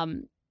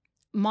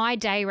 my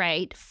day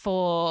rate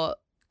for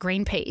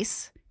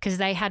Greenpeace, because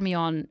they had me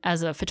on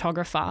as a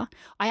photographer,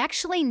 I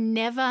actually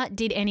never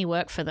did any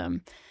work for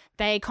them.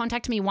 They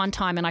contacted me one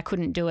time and I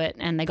couldn't do it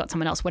and they got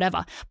someone else,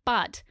 whatever.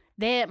 But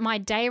my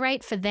day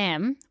rate for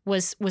them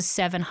was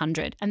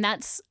 $700, and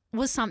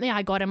was something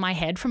I got in my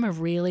head from a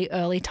really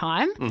early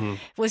time.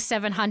 Was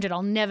 $700.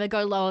 I'll never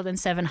go lower than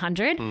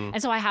 $700,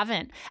 and so I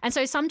haven't. And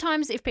so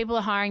sometimes if people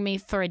are hiring me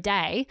for a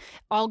day,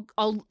 I'll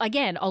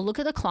look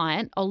at the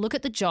client, I'll look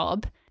at the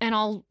job, and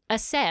I'll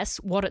assess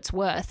what it's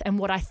worth and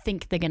what I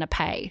think they're going to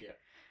pay. Yeah.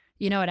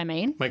 You know what I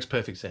mean? Makes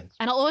perfect sense.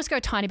 And I'll always go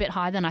a tiny bit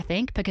higher than I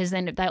think, because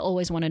then they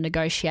always want to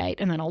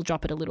negotiate, and then I'll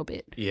drop it a little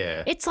bit.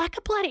 Yeah. It's like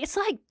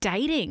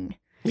dating.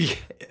 Yeah,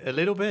 a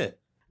little bit.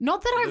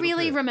 Not that I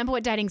really remember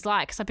what dating's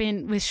like, because I've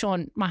been with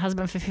Sean, my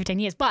husband, for 15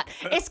 years, but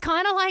it's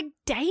kind of like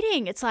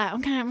dating. It's like,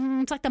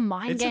 it's like the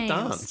mind games. It's a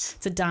dance.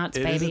 It's a dance,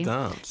 baby. It is a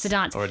dance. It's a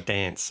dance. Or a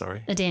dance,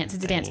 sorry. A dance.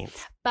 It's a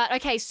dance. But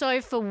okay,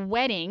 so for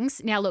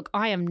weddings, now look,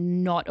 I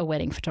am not a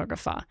wedding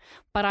photographer,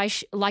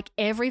 but like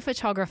every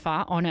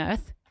photographer on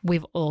earth,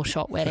 we've all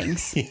shot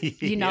weddings.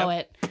 You know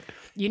it.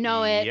 You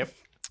know it. Yep.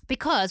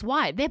 Because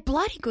why? They're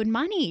bloody good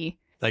money.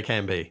 They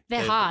can be.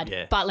 They're hard,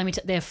 but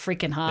they're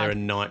freaking hard. They're a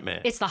nightmare.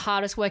 It's the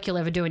hardest work you'll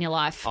ever do in your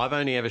life. I've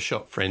only ever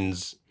shot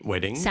friends'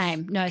 weddings.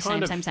 Same. No,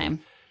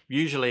 same.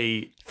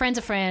 Usually friends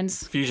are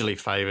friends. Usually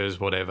favours,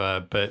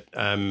 whatever. But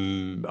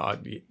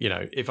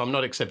if I'm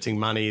not accepting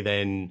money,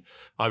 then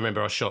I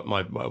remember I shot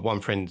my one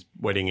friend's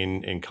wedding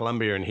in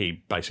Colombia, and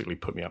he basically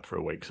put me up for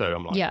a week. So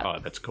I'm like, oh,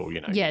 that's cool.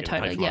 Yeah, you're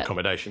totally. pay for my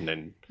accommodation,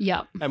 then.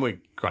 Yeah. And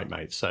we're great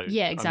mates. So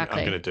yeah,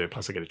 exactly. I'm going to do it.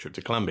 Plus, I get a trip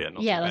to Colombia.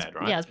 Not so bad,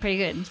 right? Yeah, it's pretty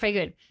good. It's pretty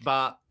good.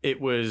 But it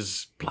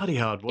was bloody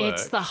hard work.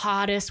 It's the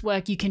hardest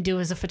work you can do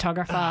as a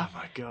photographer. Oh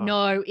my God.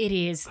 No, it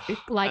is.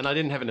 And I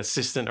didn't have an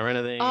assistant or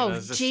anything. Oh, and I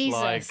was just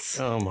Jesus.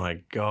 Like, oh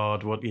my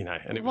God, what.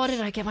 And what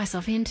did I get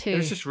myself into? It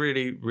was just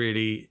really,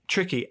 really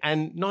tricky.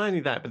 And not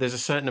only that, but there's a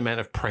certain amount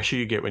of pressure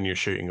you get when you're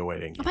shooting a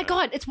wedding. Oh my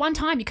God, it's one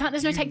time. You can't,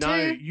 there's no take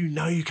two.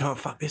 You can't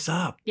fuck this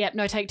up. Yep,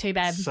 no take two,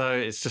 babe. So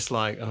it's just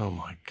like, oh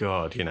my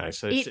God,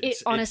 So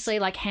it's honestly,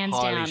 like hands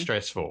down. Highly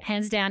stressful.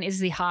 Hands down is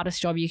the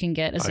hardest job you can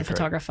get as a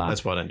photographer.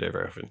 That's why I don't do it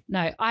very often.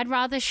 No, I'd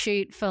rather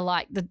shoot for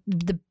like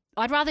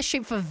I'd rather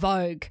shoot for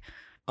Vogue.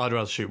 I'd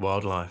rather shoot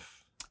wildlife.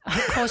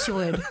 Of course you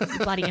would, you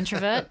bloody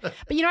introvert. But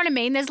you know what I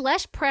mean? There's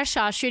less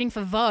pressure shooting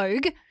for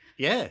Vogue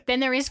than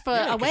there is for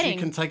a wedding. You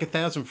can take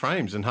 1,000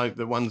 frames and hope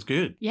that one's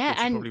good. Yeah,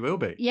 and probably will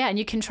be. Yeah, and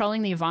you're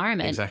controlling the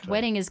environment. Exactly.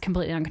 Wedding is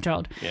completely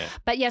uncontrolled. Yeah.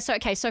 But yeah,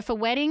 so for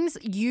weddings,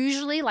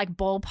 usually like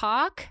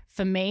ballpark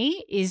for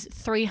me is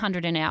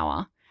 $300 an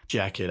hour.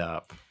 Jack it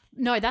up.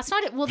 No, that's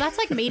not it. Well, that's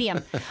like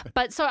medium.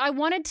 But so I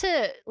wanted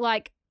to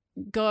like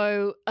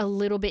go a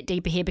little bit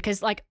deeper here,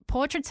 because like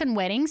portraits and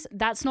weddings,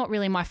 that's not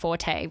really my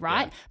forte,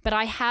 right? Yeah. But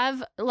I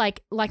have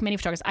like many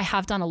photographers, I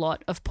have done a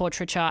lot of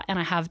portraiture, and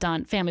I have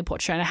done family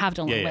portrait, and I have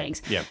done a lot of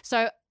weddings. Yeah.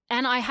 So,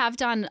 and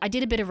I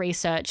did a bit of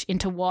research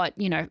into what,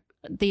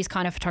 these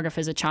kind of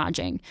photographers are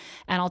charging,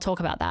 and I'll talk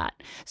about that.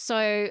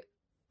 So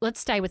let's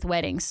stay with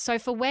weddings. So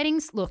for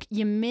weddings, look,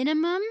 your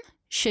minimum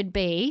should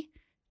be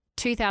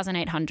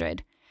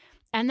 $2,800.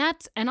 And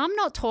I'm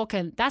not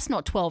talking, that's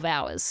not 12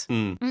 hours.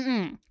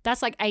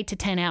 That's like 8 to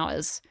 10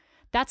 hours.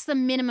 That's the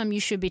minimum you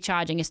should be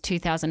charging is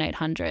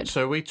 $2,800.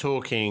 So are we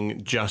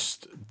talking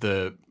just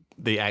the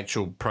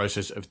actual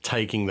process of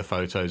taking the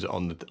photos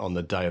on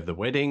the day of the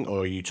wedding,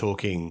 or are you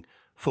talking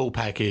full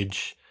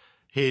package?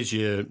 Here's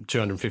your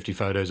 250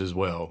 photos as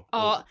well.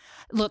 Oh,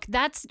 look,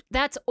 that's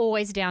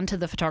always down to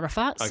the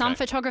photographer. Okay. Some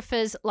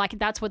photographers, like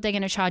that's what they're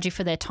going to charge you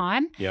for their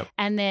time. Yep.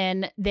 And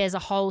then there's a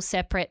whole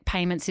separate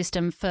payment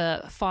system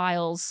for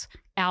files,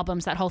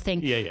 albums, that whole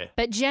thing. Yeah.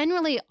 But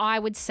generally, I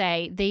would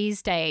say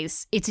these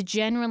days, it's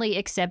generally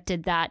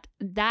accepted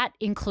that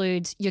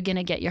includes you're going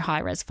to get your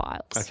high-res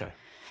files. Okay.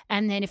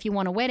 And then if you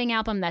want a wedding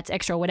album, that's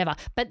extra or whatever.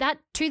 But that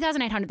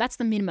 $2,800, that's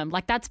the minimum.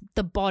 Like that's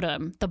the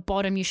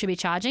bottom you should be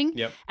charging.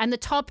 Yep. And the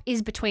top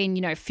is between,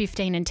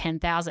 $15,000 and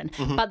 $10,000.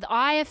 Mm-hmm. But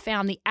I have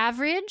found the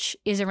average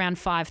is around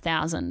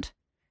 $5,000.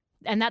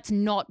 And that's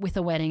not with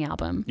a wedding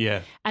album.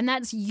 Yeah. And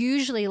that's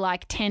usually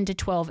like 10 to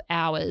 12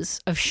 hours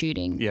of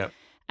shooting. Yeah.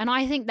 And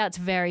I think that's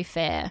very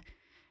fair.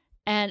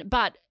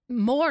 But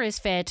more is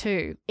fair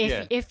too.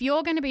 If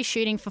you're going to be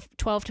shooting for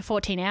 12 to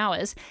 14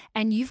 hours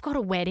and you've got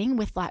a wedding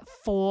with like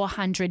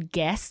 400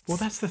 guests. Well,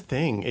 that's the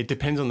thing. It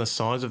depends on the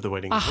size of the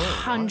wedding as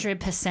well,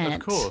 100%. right? Of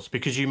course,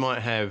 because you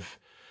might have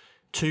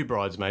 2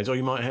 bridesmaids or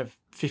you might have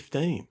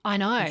 15. I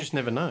know. You just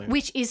never know.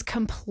 Which is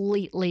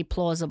completely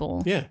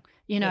plausible. Yeah.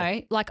 You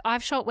know, like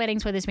I've shot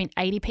weddings where there's been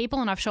 80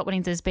 people and I've shot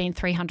weddings there's been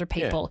 300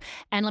 people. Yeah.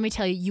 And let me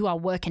tell you, you are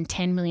working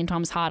 10 million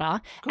times harder.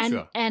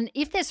 And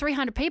if there's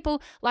 300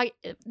 people, like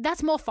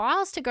that's more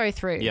files to go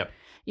through. Yep.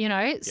 You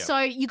know, so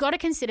you got to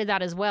consider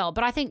that as well.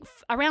 But I think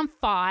around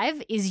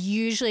 5 is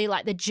usually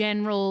like the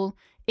general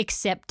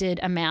accepted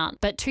amount.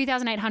 But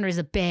 2,800 is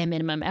a bare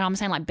minimum. And I'm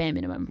saying like bare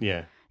minimum.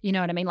 Yeah. You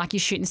know what I mean? Like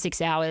you're shooting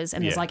 6 hours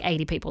and there's like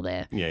 80 people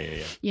there. Yeah.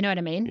 You know what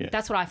I mean? Yeah.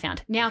 That's what I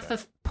found. Now for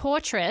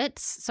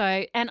portraits,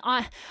 and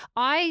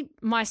I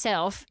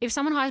myself, if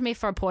someone hires me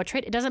for a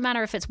portrait, it doesn't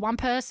matter if it's one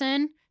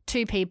person,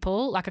 2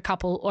 people, like a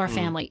couple or a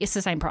family, it's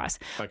the same price.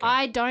 Okay.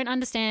 I don't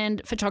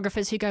understand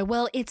photographers who go,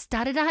 well, it's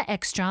da-da-da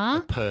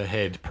extra. Per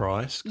head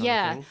price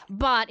kind of thing.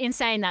 But in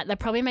saying that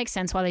probably makes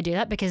sense why they do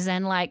that, because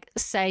then like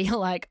say you're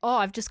like, oh,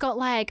 I've just got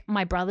like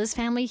my brother's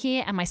family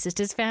here and my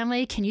sister's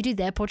family. Can you do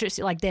their portraits?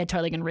 Like they're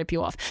totally going to rip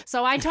you off.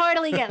 So I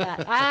totally get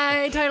that.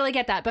 I totally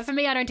get that. But for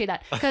me, I don't do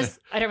that because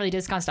I don't really do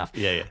this kind of stuff.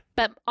 Yeah.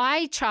 But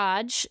I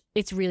charge,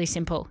 it's really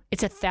simple.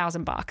 It's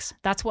 $1,000.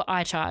 That's what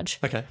I charge.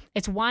 Okay.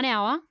 It's 1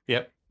 hour.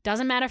 Yep.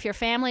 Doesn't matter if you're a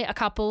family, a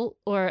couple,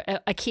 or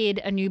a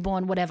kid, a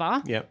newborn,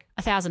 whatever. Yep.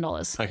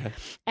 $1,000. Okay.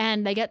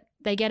 And they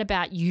get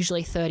about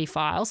usually 30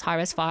 files,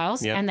 high-res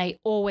files, and they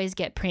always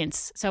get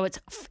prints. So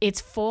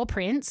it's 4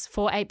 prints,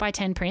 4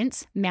 8x10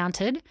 prints,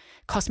 mounted,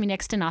 cost me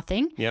next to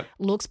nothing. Yep.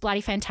 Looks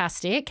bloody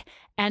fantastic.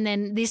 And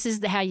then this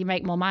is how you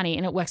make more money,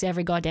 and it works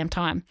every goddamn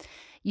time.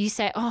 You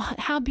say, oh,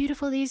 how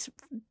beautiful are these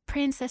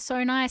prints. They're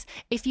so nice.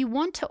 If you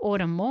want to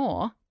order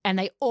more, and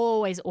they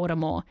always order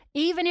more.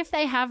 Even if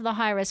they have the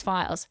high-res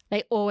files,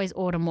 they always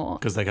order more.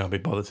 Because they can't be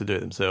bothered to do it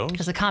themselves?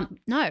 Because they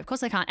can't. No, of course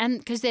they can't. And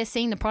because they're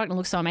seeing the product and it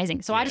looks so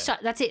amazing. So I just charge,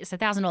 that's it. It's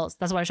 $1,000.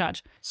 That's what I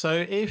charge.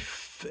 So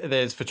if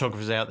there's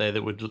photographers out there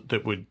that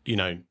would you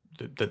know,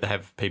 that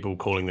have people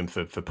calling them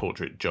for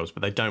portrait jobs,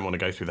 but they don't want to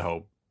go through the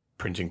whole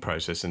printing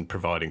process and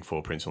providing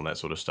 4 prints and all that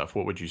sort of stuff,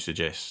 what would you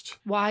suggest?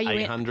 Why are you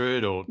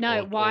 800 or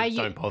don't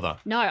bother?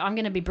 No, I'm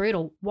going to be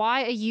brutal.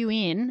 Why are you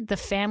in the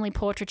family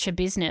portraiture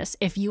business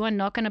if you are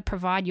not going to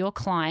provide your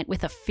client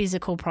with a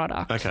physical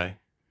product? Okay,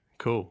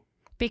 cool.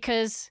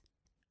 Because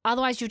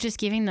otherwise you're just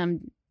giving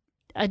them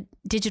a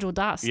digital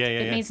dust.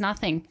 It means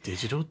nothing.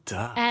 Digital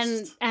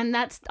dust. And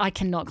that's, I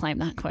cannot claim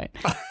that quote.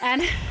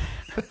 And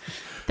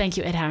thank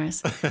you, Ed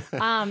Harris.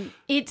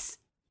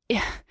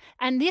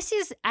 And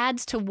this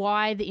adds to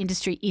why the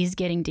industry is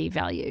getting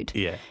devalued.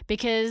 Yeah.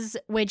 Because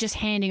we're just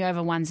handing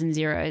over ones and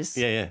zeros.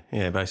 Yeah,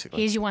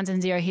 basically. Here's your ones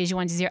and zero, here's your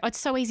ones and zero. Oh, it's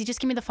so easy.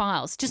 Just give me the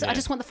files. I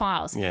just want the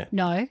files. Yeah.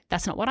 No,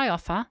 that's not what I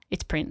offer.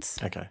 It's prints.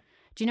 Okay.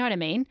 Do you know what I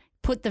mean?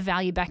 Put the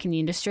value back in the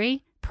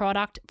industry.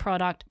 Product.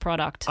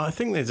 I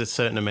think there's a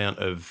certain amount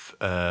of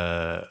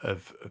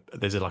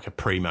there's like a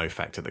primo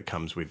factor that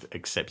comes with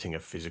accepting a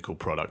physical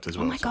product as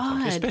well. Oh my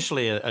God.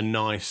 Especially a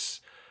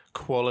nice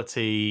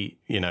quality,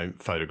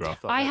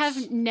 photograph. I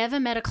have never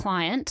met a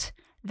client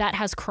that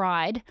has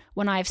cried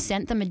when I have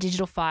sent them a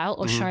digital file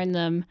or shown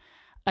them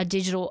a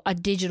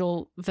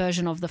digital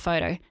version of the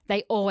photo.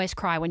 They always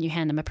cry when you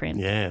hand them a print.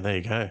 Yeah, there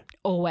you go.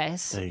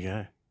 Always. There you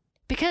go.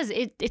 Because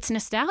it's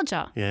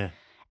nostalgia. Yeah.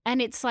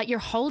 And it's like you're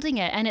holding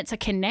it and it's a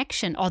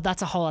connection. Oh,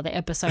 that's a whole other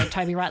episode.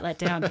 Toby, write that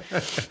down.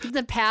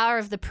 The power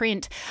of the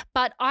print.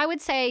 But I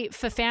would say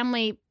for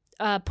family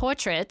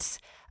portraits,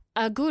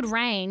 a good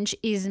range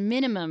is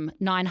minimum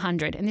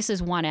 900, and this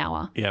is 1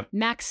 hour. Yep.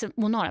 Not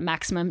at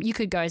maximum. You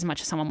could go as much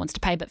as someone wants to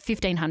pay, but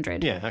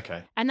 1,500. Yeah,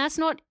 okay. And that's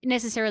not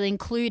necessarily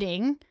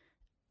including,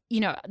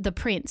 the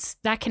prints.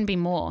 That can be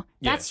more.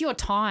 Yeah. That's your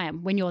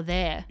time when you're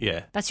there.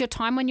 Yeah. That's your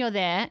time when you're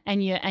there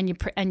and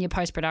your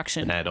post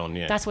production. An add-on,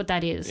 yeah. That's what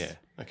that is. Yeah.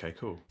 Okay,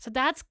 cool. So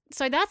that's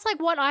like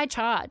what I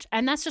charge,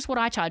 and that's just what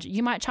I charge.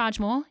 You might charge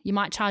more. You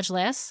might charge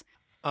less.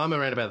 I'm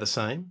around about the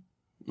same.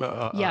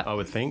 I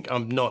would think.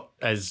 I'm not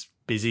as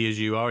busy as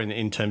you are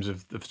in terms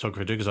of the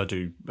photography I do, because I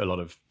do a lot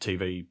of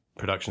TV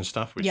production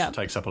stuff, which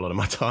takes up a lot of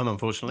my time,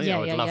 unfortunately. I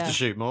would love to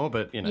shoot more,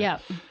 but Yeah.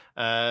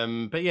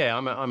 But yeah,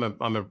 I'm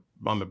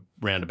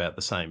around about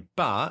the same.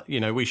 But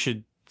we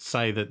should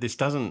say that this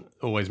doesn't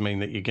always mean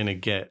that you're going to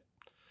get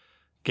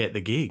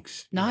the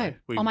gigs. No.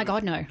 Oh my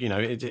God, no.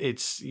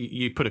 It's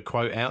you put a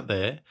quote out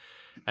there,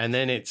 and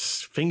then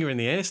it's finger in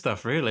the air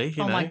stuff, really.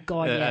 My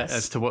God, yes.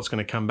 As to what's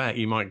going to come back,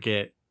 you might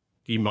get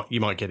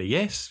a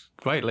yes.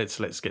 Great,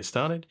 let's get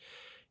started.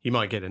 You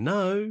might get a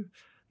no.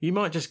 You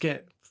might just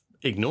get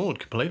ignored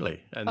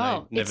completely, and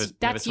they never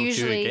talk to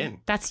you again.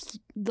 That's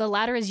the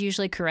latter is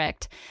usually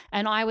correct,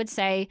 and I would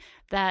say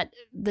that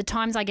the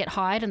times I get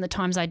hired and the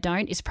times I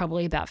don't is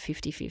probably about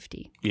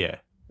 50-50. Yeah.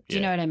 Do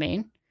you know what I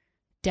mean?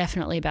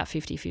 definitely about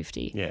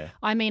 50-50. Yeah.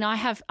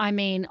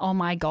 Oh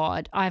my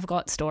God, I've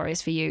got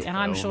stories for you, and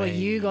I'm sure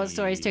you got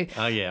stories too.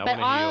 Oh, yeah, But I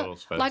want to hear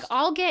yours first. Like,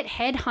 I'll get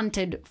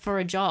headhunted for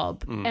a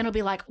job and it'll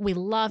be like, we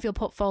love your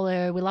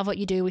portfolio, we love what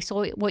you do, we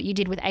saw what you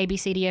did with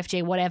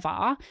ABCDFG,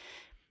 whatever.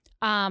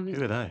 Who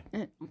are they?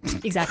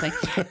 Exactly.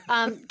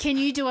 Can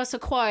you do us a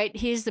quote?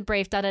 Here's the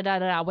brief,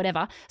 da-da-da-da-da,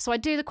 whatever. So I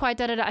do the quote,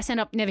 da-da-da, I send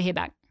up, never hear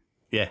back.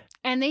 Yeah.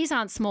 And these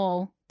aren't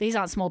small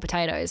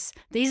potatoes.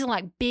 These are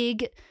like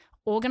big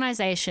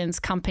organizations,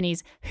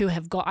 companies who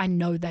I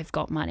know they've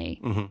got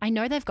money. Mm-hmm. I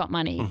know they've got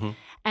money. Mm-hmm.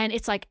 And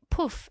it's like,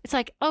 poof. It's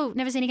like, oh,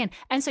 never seen again.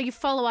 And so you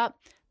follow up,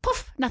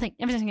 poof, nothing,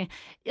 never seen again.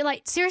 You're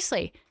like,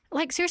 seriously.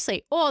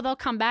 Or they'll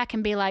come back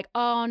and be like,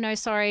 oh, no,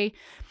 sorry.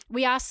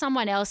 We asked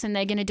someone else and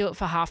they're going to do it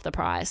for half the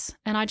price.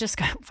 And I just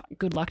go,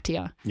 good luck to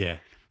you. Yeah.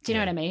 Do you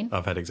know what I mean?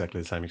 I've had exactly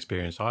the same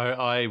experience.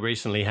 I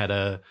recently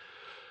had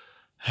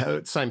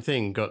same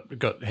thing, got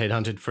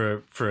headhunted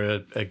for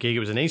a gig. It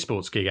was an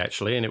esports gig,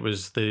 actually, and it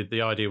was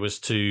the idea was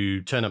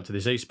to turn up to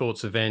this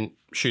esports event,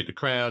 shoot the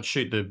crowd,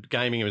 shoot the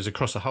gaming. It was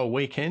across the whole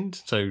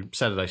weekend, so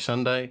Saturday,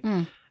 Sunday,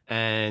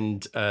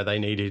 and they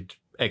needed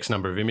X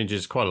number of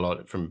images, quite a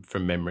lot from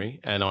memory,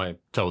 and I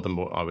told them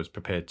what I was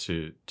prepared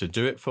to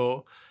do it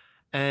for.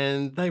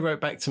 And they wrote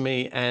back to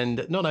me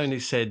and not only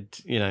said,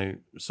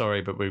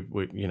 sorry, but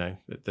we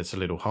that's a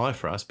little high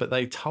for us, but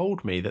they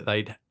told me that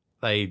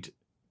they'd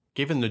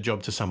given the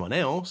job to someone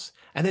else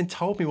and then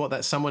told me what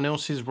that someone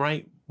else's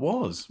rate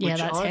was, yeah,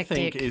 which that's I hectic.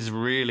 think is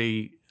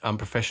really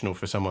unprofessional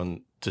for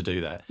someone to do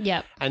that.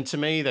 Yep. And to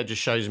me, that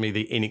just shows me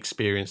the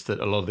inexperience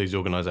that a lot of these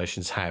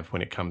organisations have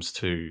when it comes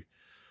to,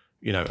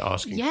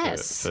 asking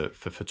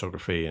for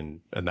photography and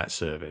that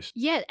service.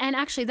 Yeah, and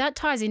actually that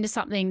ties into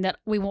something that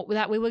we were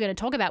going to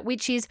talk about,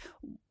 which is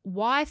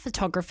why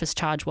photographers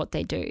charge what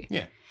they do.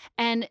 Yeah.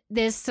 And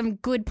there's some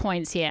good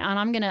points here, and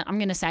I'm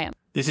gonna say them.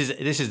 This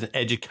is an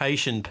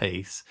education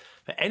piece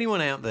for anyone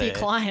out there, for your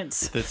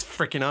clients, that's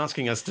freaking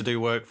asking us to do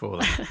work for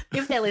them.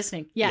 If they're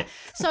listening. Yeah.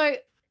 So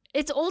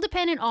it's all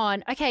dependent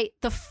on,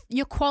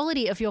 your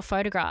quality of your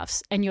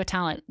photographs and your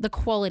talent, the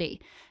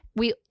quality.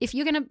 If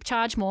you're going to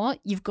charge more,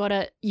 you've got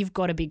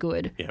to be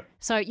good. Yeah.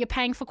 So you're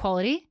paying for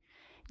quality.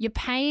 You're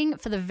paying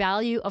for the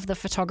value of the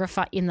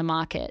photographer in the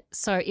market.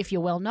 So if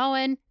you're well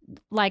known,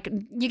 like,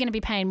 you're going to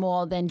be paying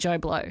more than Joe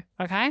Blow,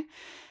 okay?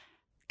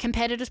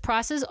 Competitors'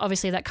 prices,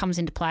 obviously that comes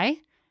into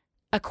play.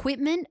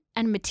 Equipment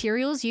and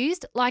materials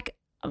used, like,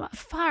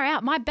 far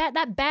out.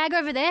 That bag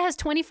over there has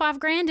 25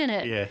 grand in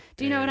it. Yeah.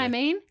 Do you know what I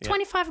mean? Yeah.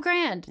 25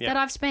 grand that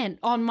I've spent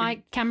on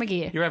my camera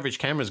gear. Your average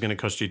camera is going to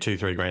cost you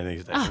 2-3 grand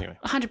these days anyway.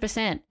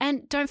 100%.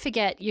 And don't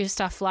forget your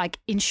stuff like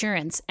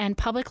insurance and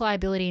public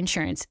liability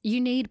insurance.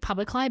 You need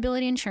public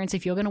liability insurance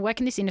if you're going to work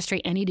in this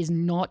industry, and it is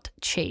not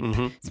cheap.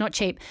 Mm-hmm. It's not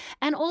cheap.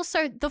 And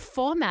also the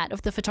format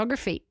of the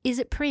photography. Is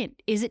it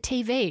print? Is it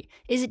TV?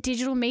 Is it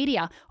digital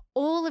media?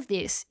 All of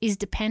this is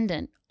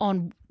dependent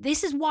on,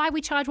 this is why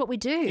we charge what we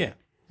do.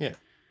 Yeah.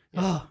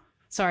 Oh,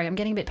 sorry, I'm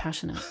getting a bit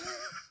passionate.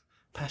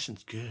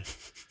 Passion's good.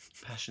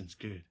 Passion's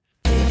good.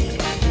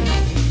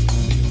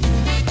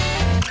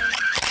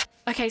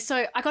 Okay,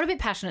 so I got a bit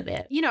passionate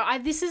there.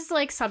 This is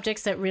like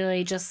subjects that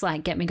really just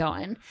like get me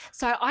going.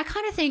 So I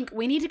kind of think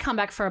we need to come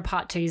back for a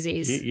part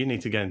 2s. You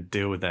need to go and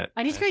deal with that.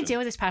 I need to go deal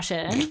with this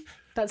passion.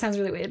 That sounds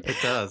really weird. It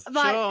does.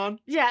 But, Sean.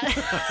 Yeah.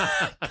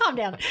 Calm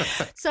down.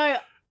 So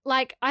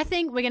I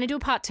think we're going to do a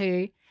part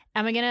 2.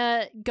 And we're going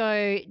to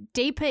go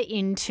deeper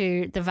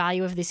into the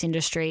value of this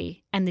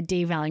industry and the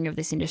devaluing of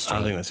this industry.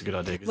 I think that's a good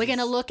idea. We're going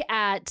to look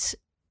at,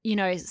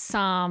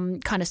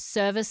 some kind of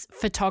service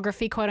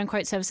photography, quote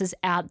unquote, services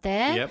out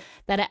there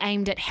that are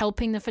aimed at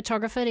helping the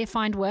photographer to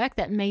find work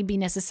that maybe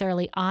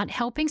necessarily aren't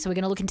helping. So we're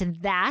going to look into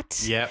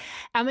that. Yep.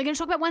 And we're going to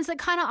talk about ones that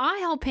kind of are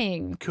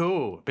helping.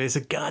 Cool. But it's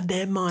a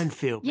goddamn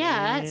minefield.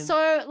 Yeah. Man.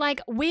 So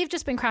we've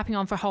just been crapping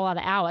on for a whole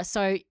other hour.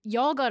 So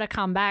y'all got to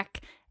come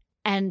back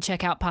and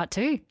check out part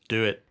 2.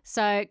 Do it.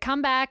 So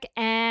come back,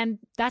 and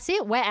that's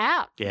it. We're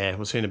out. Yeah,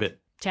 we'll see you in a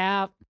bit.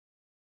 Ciao.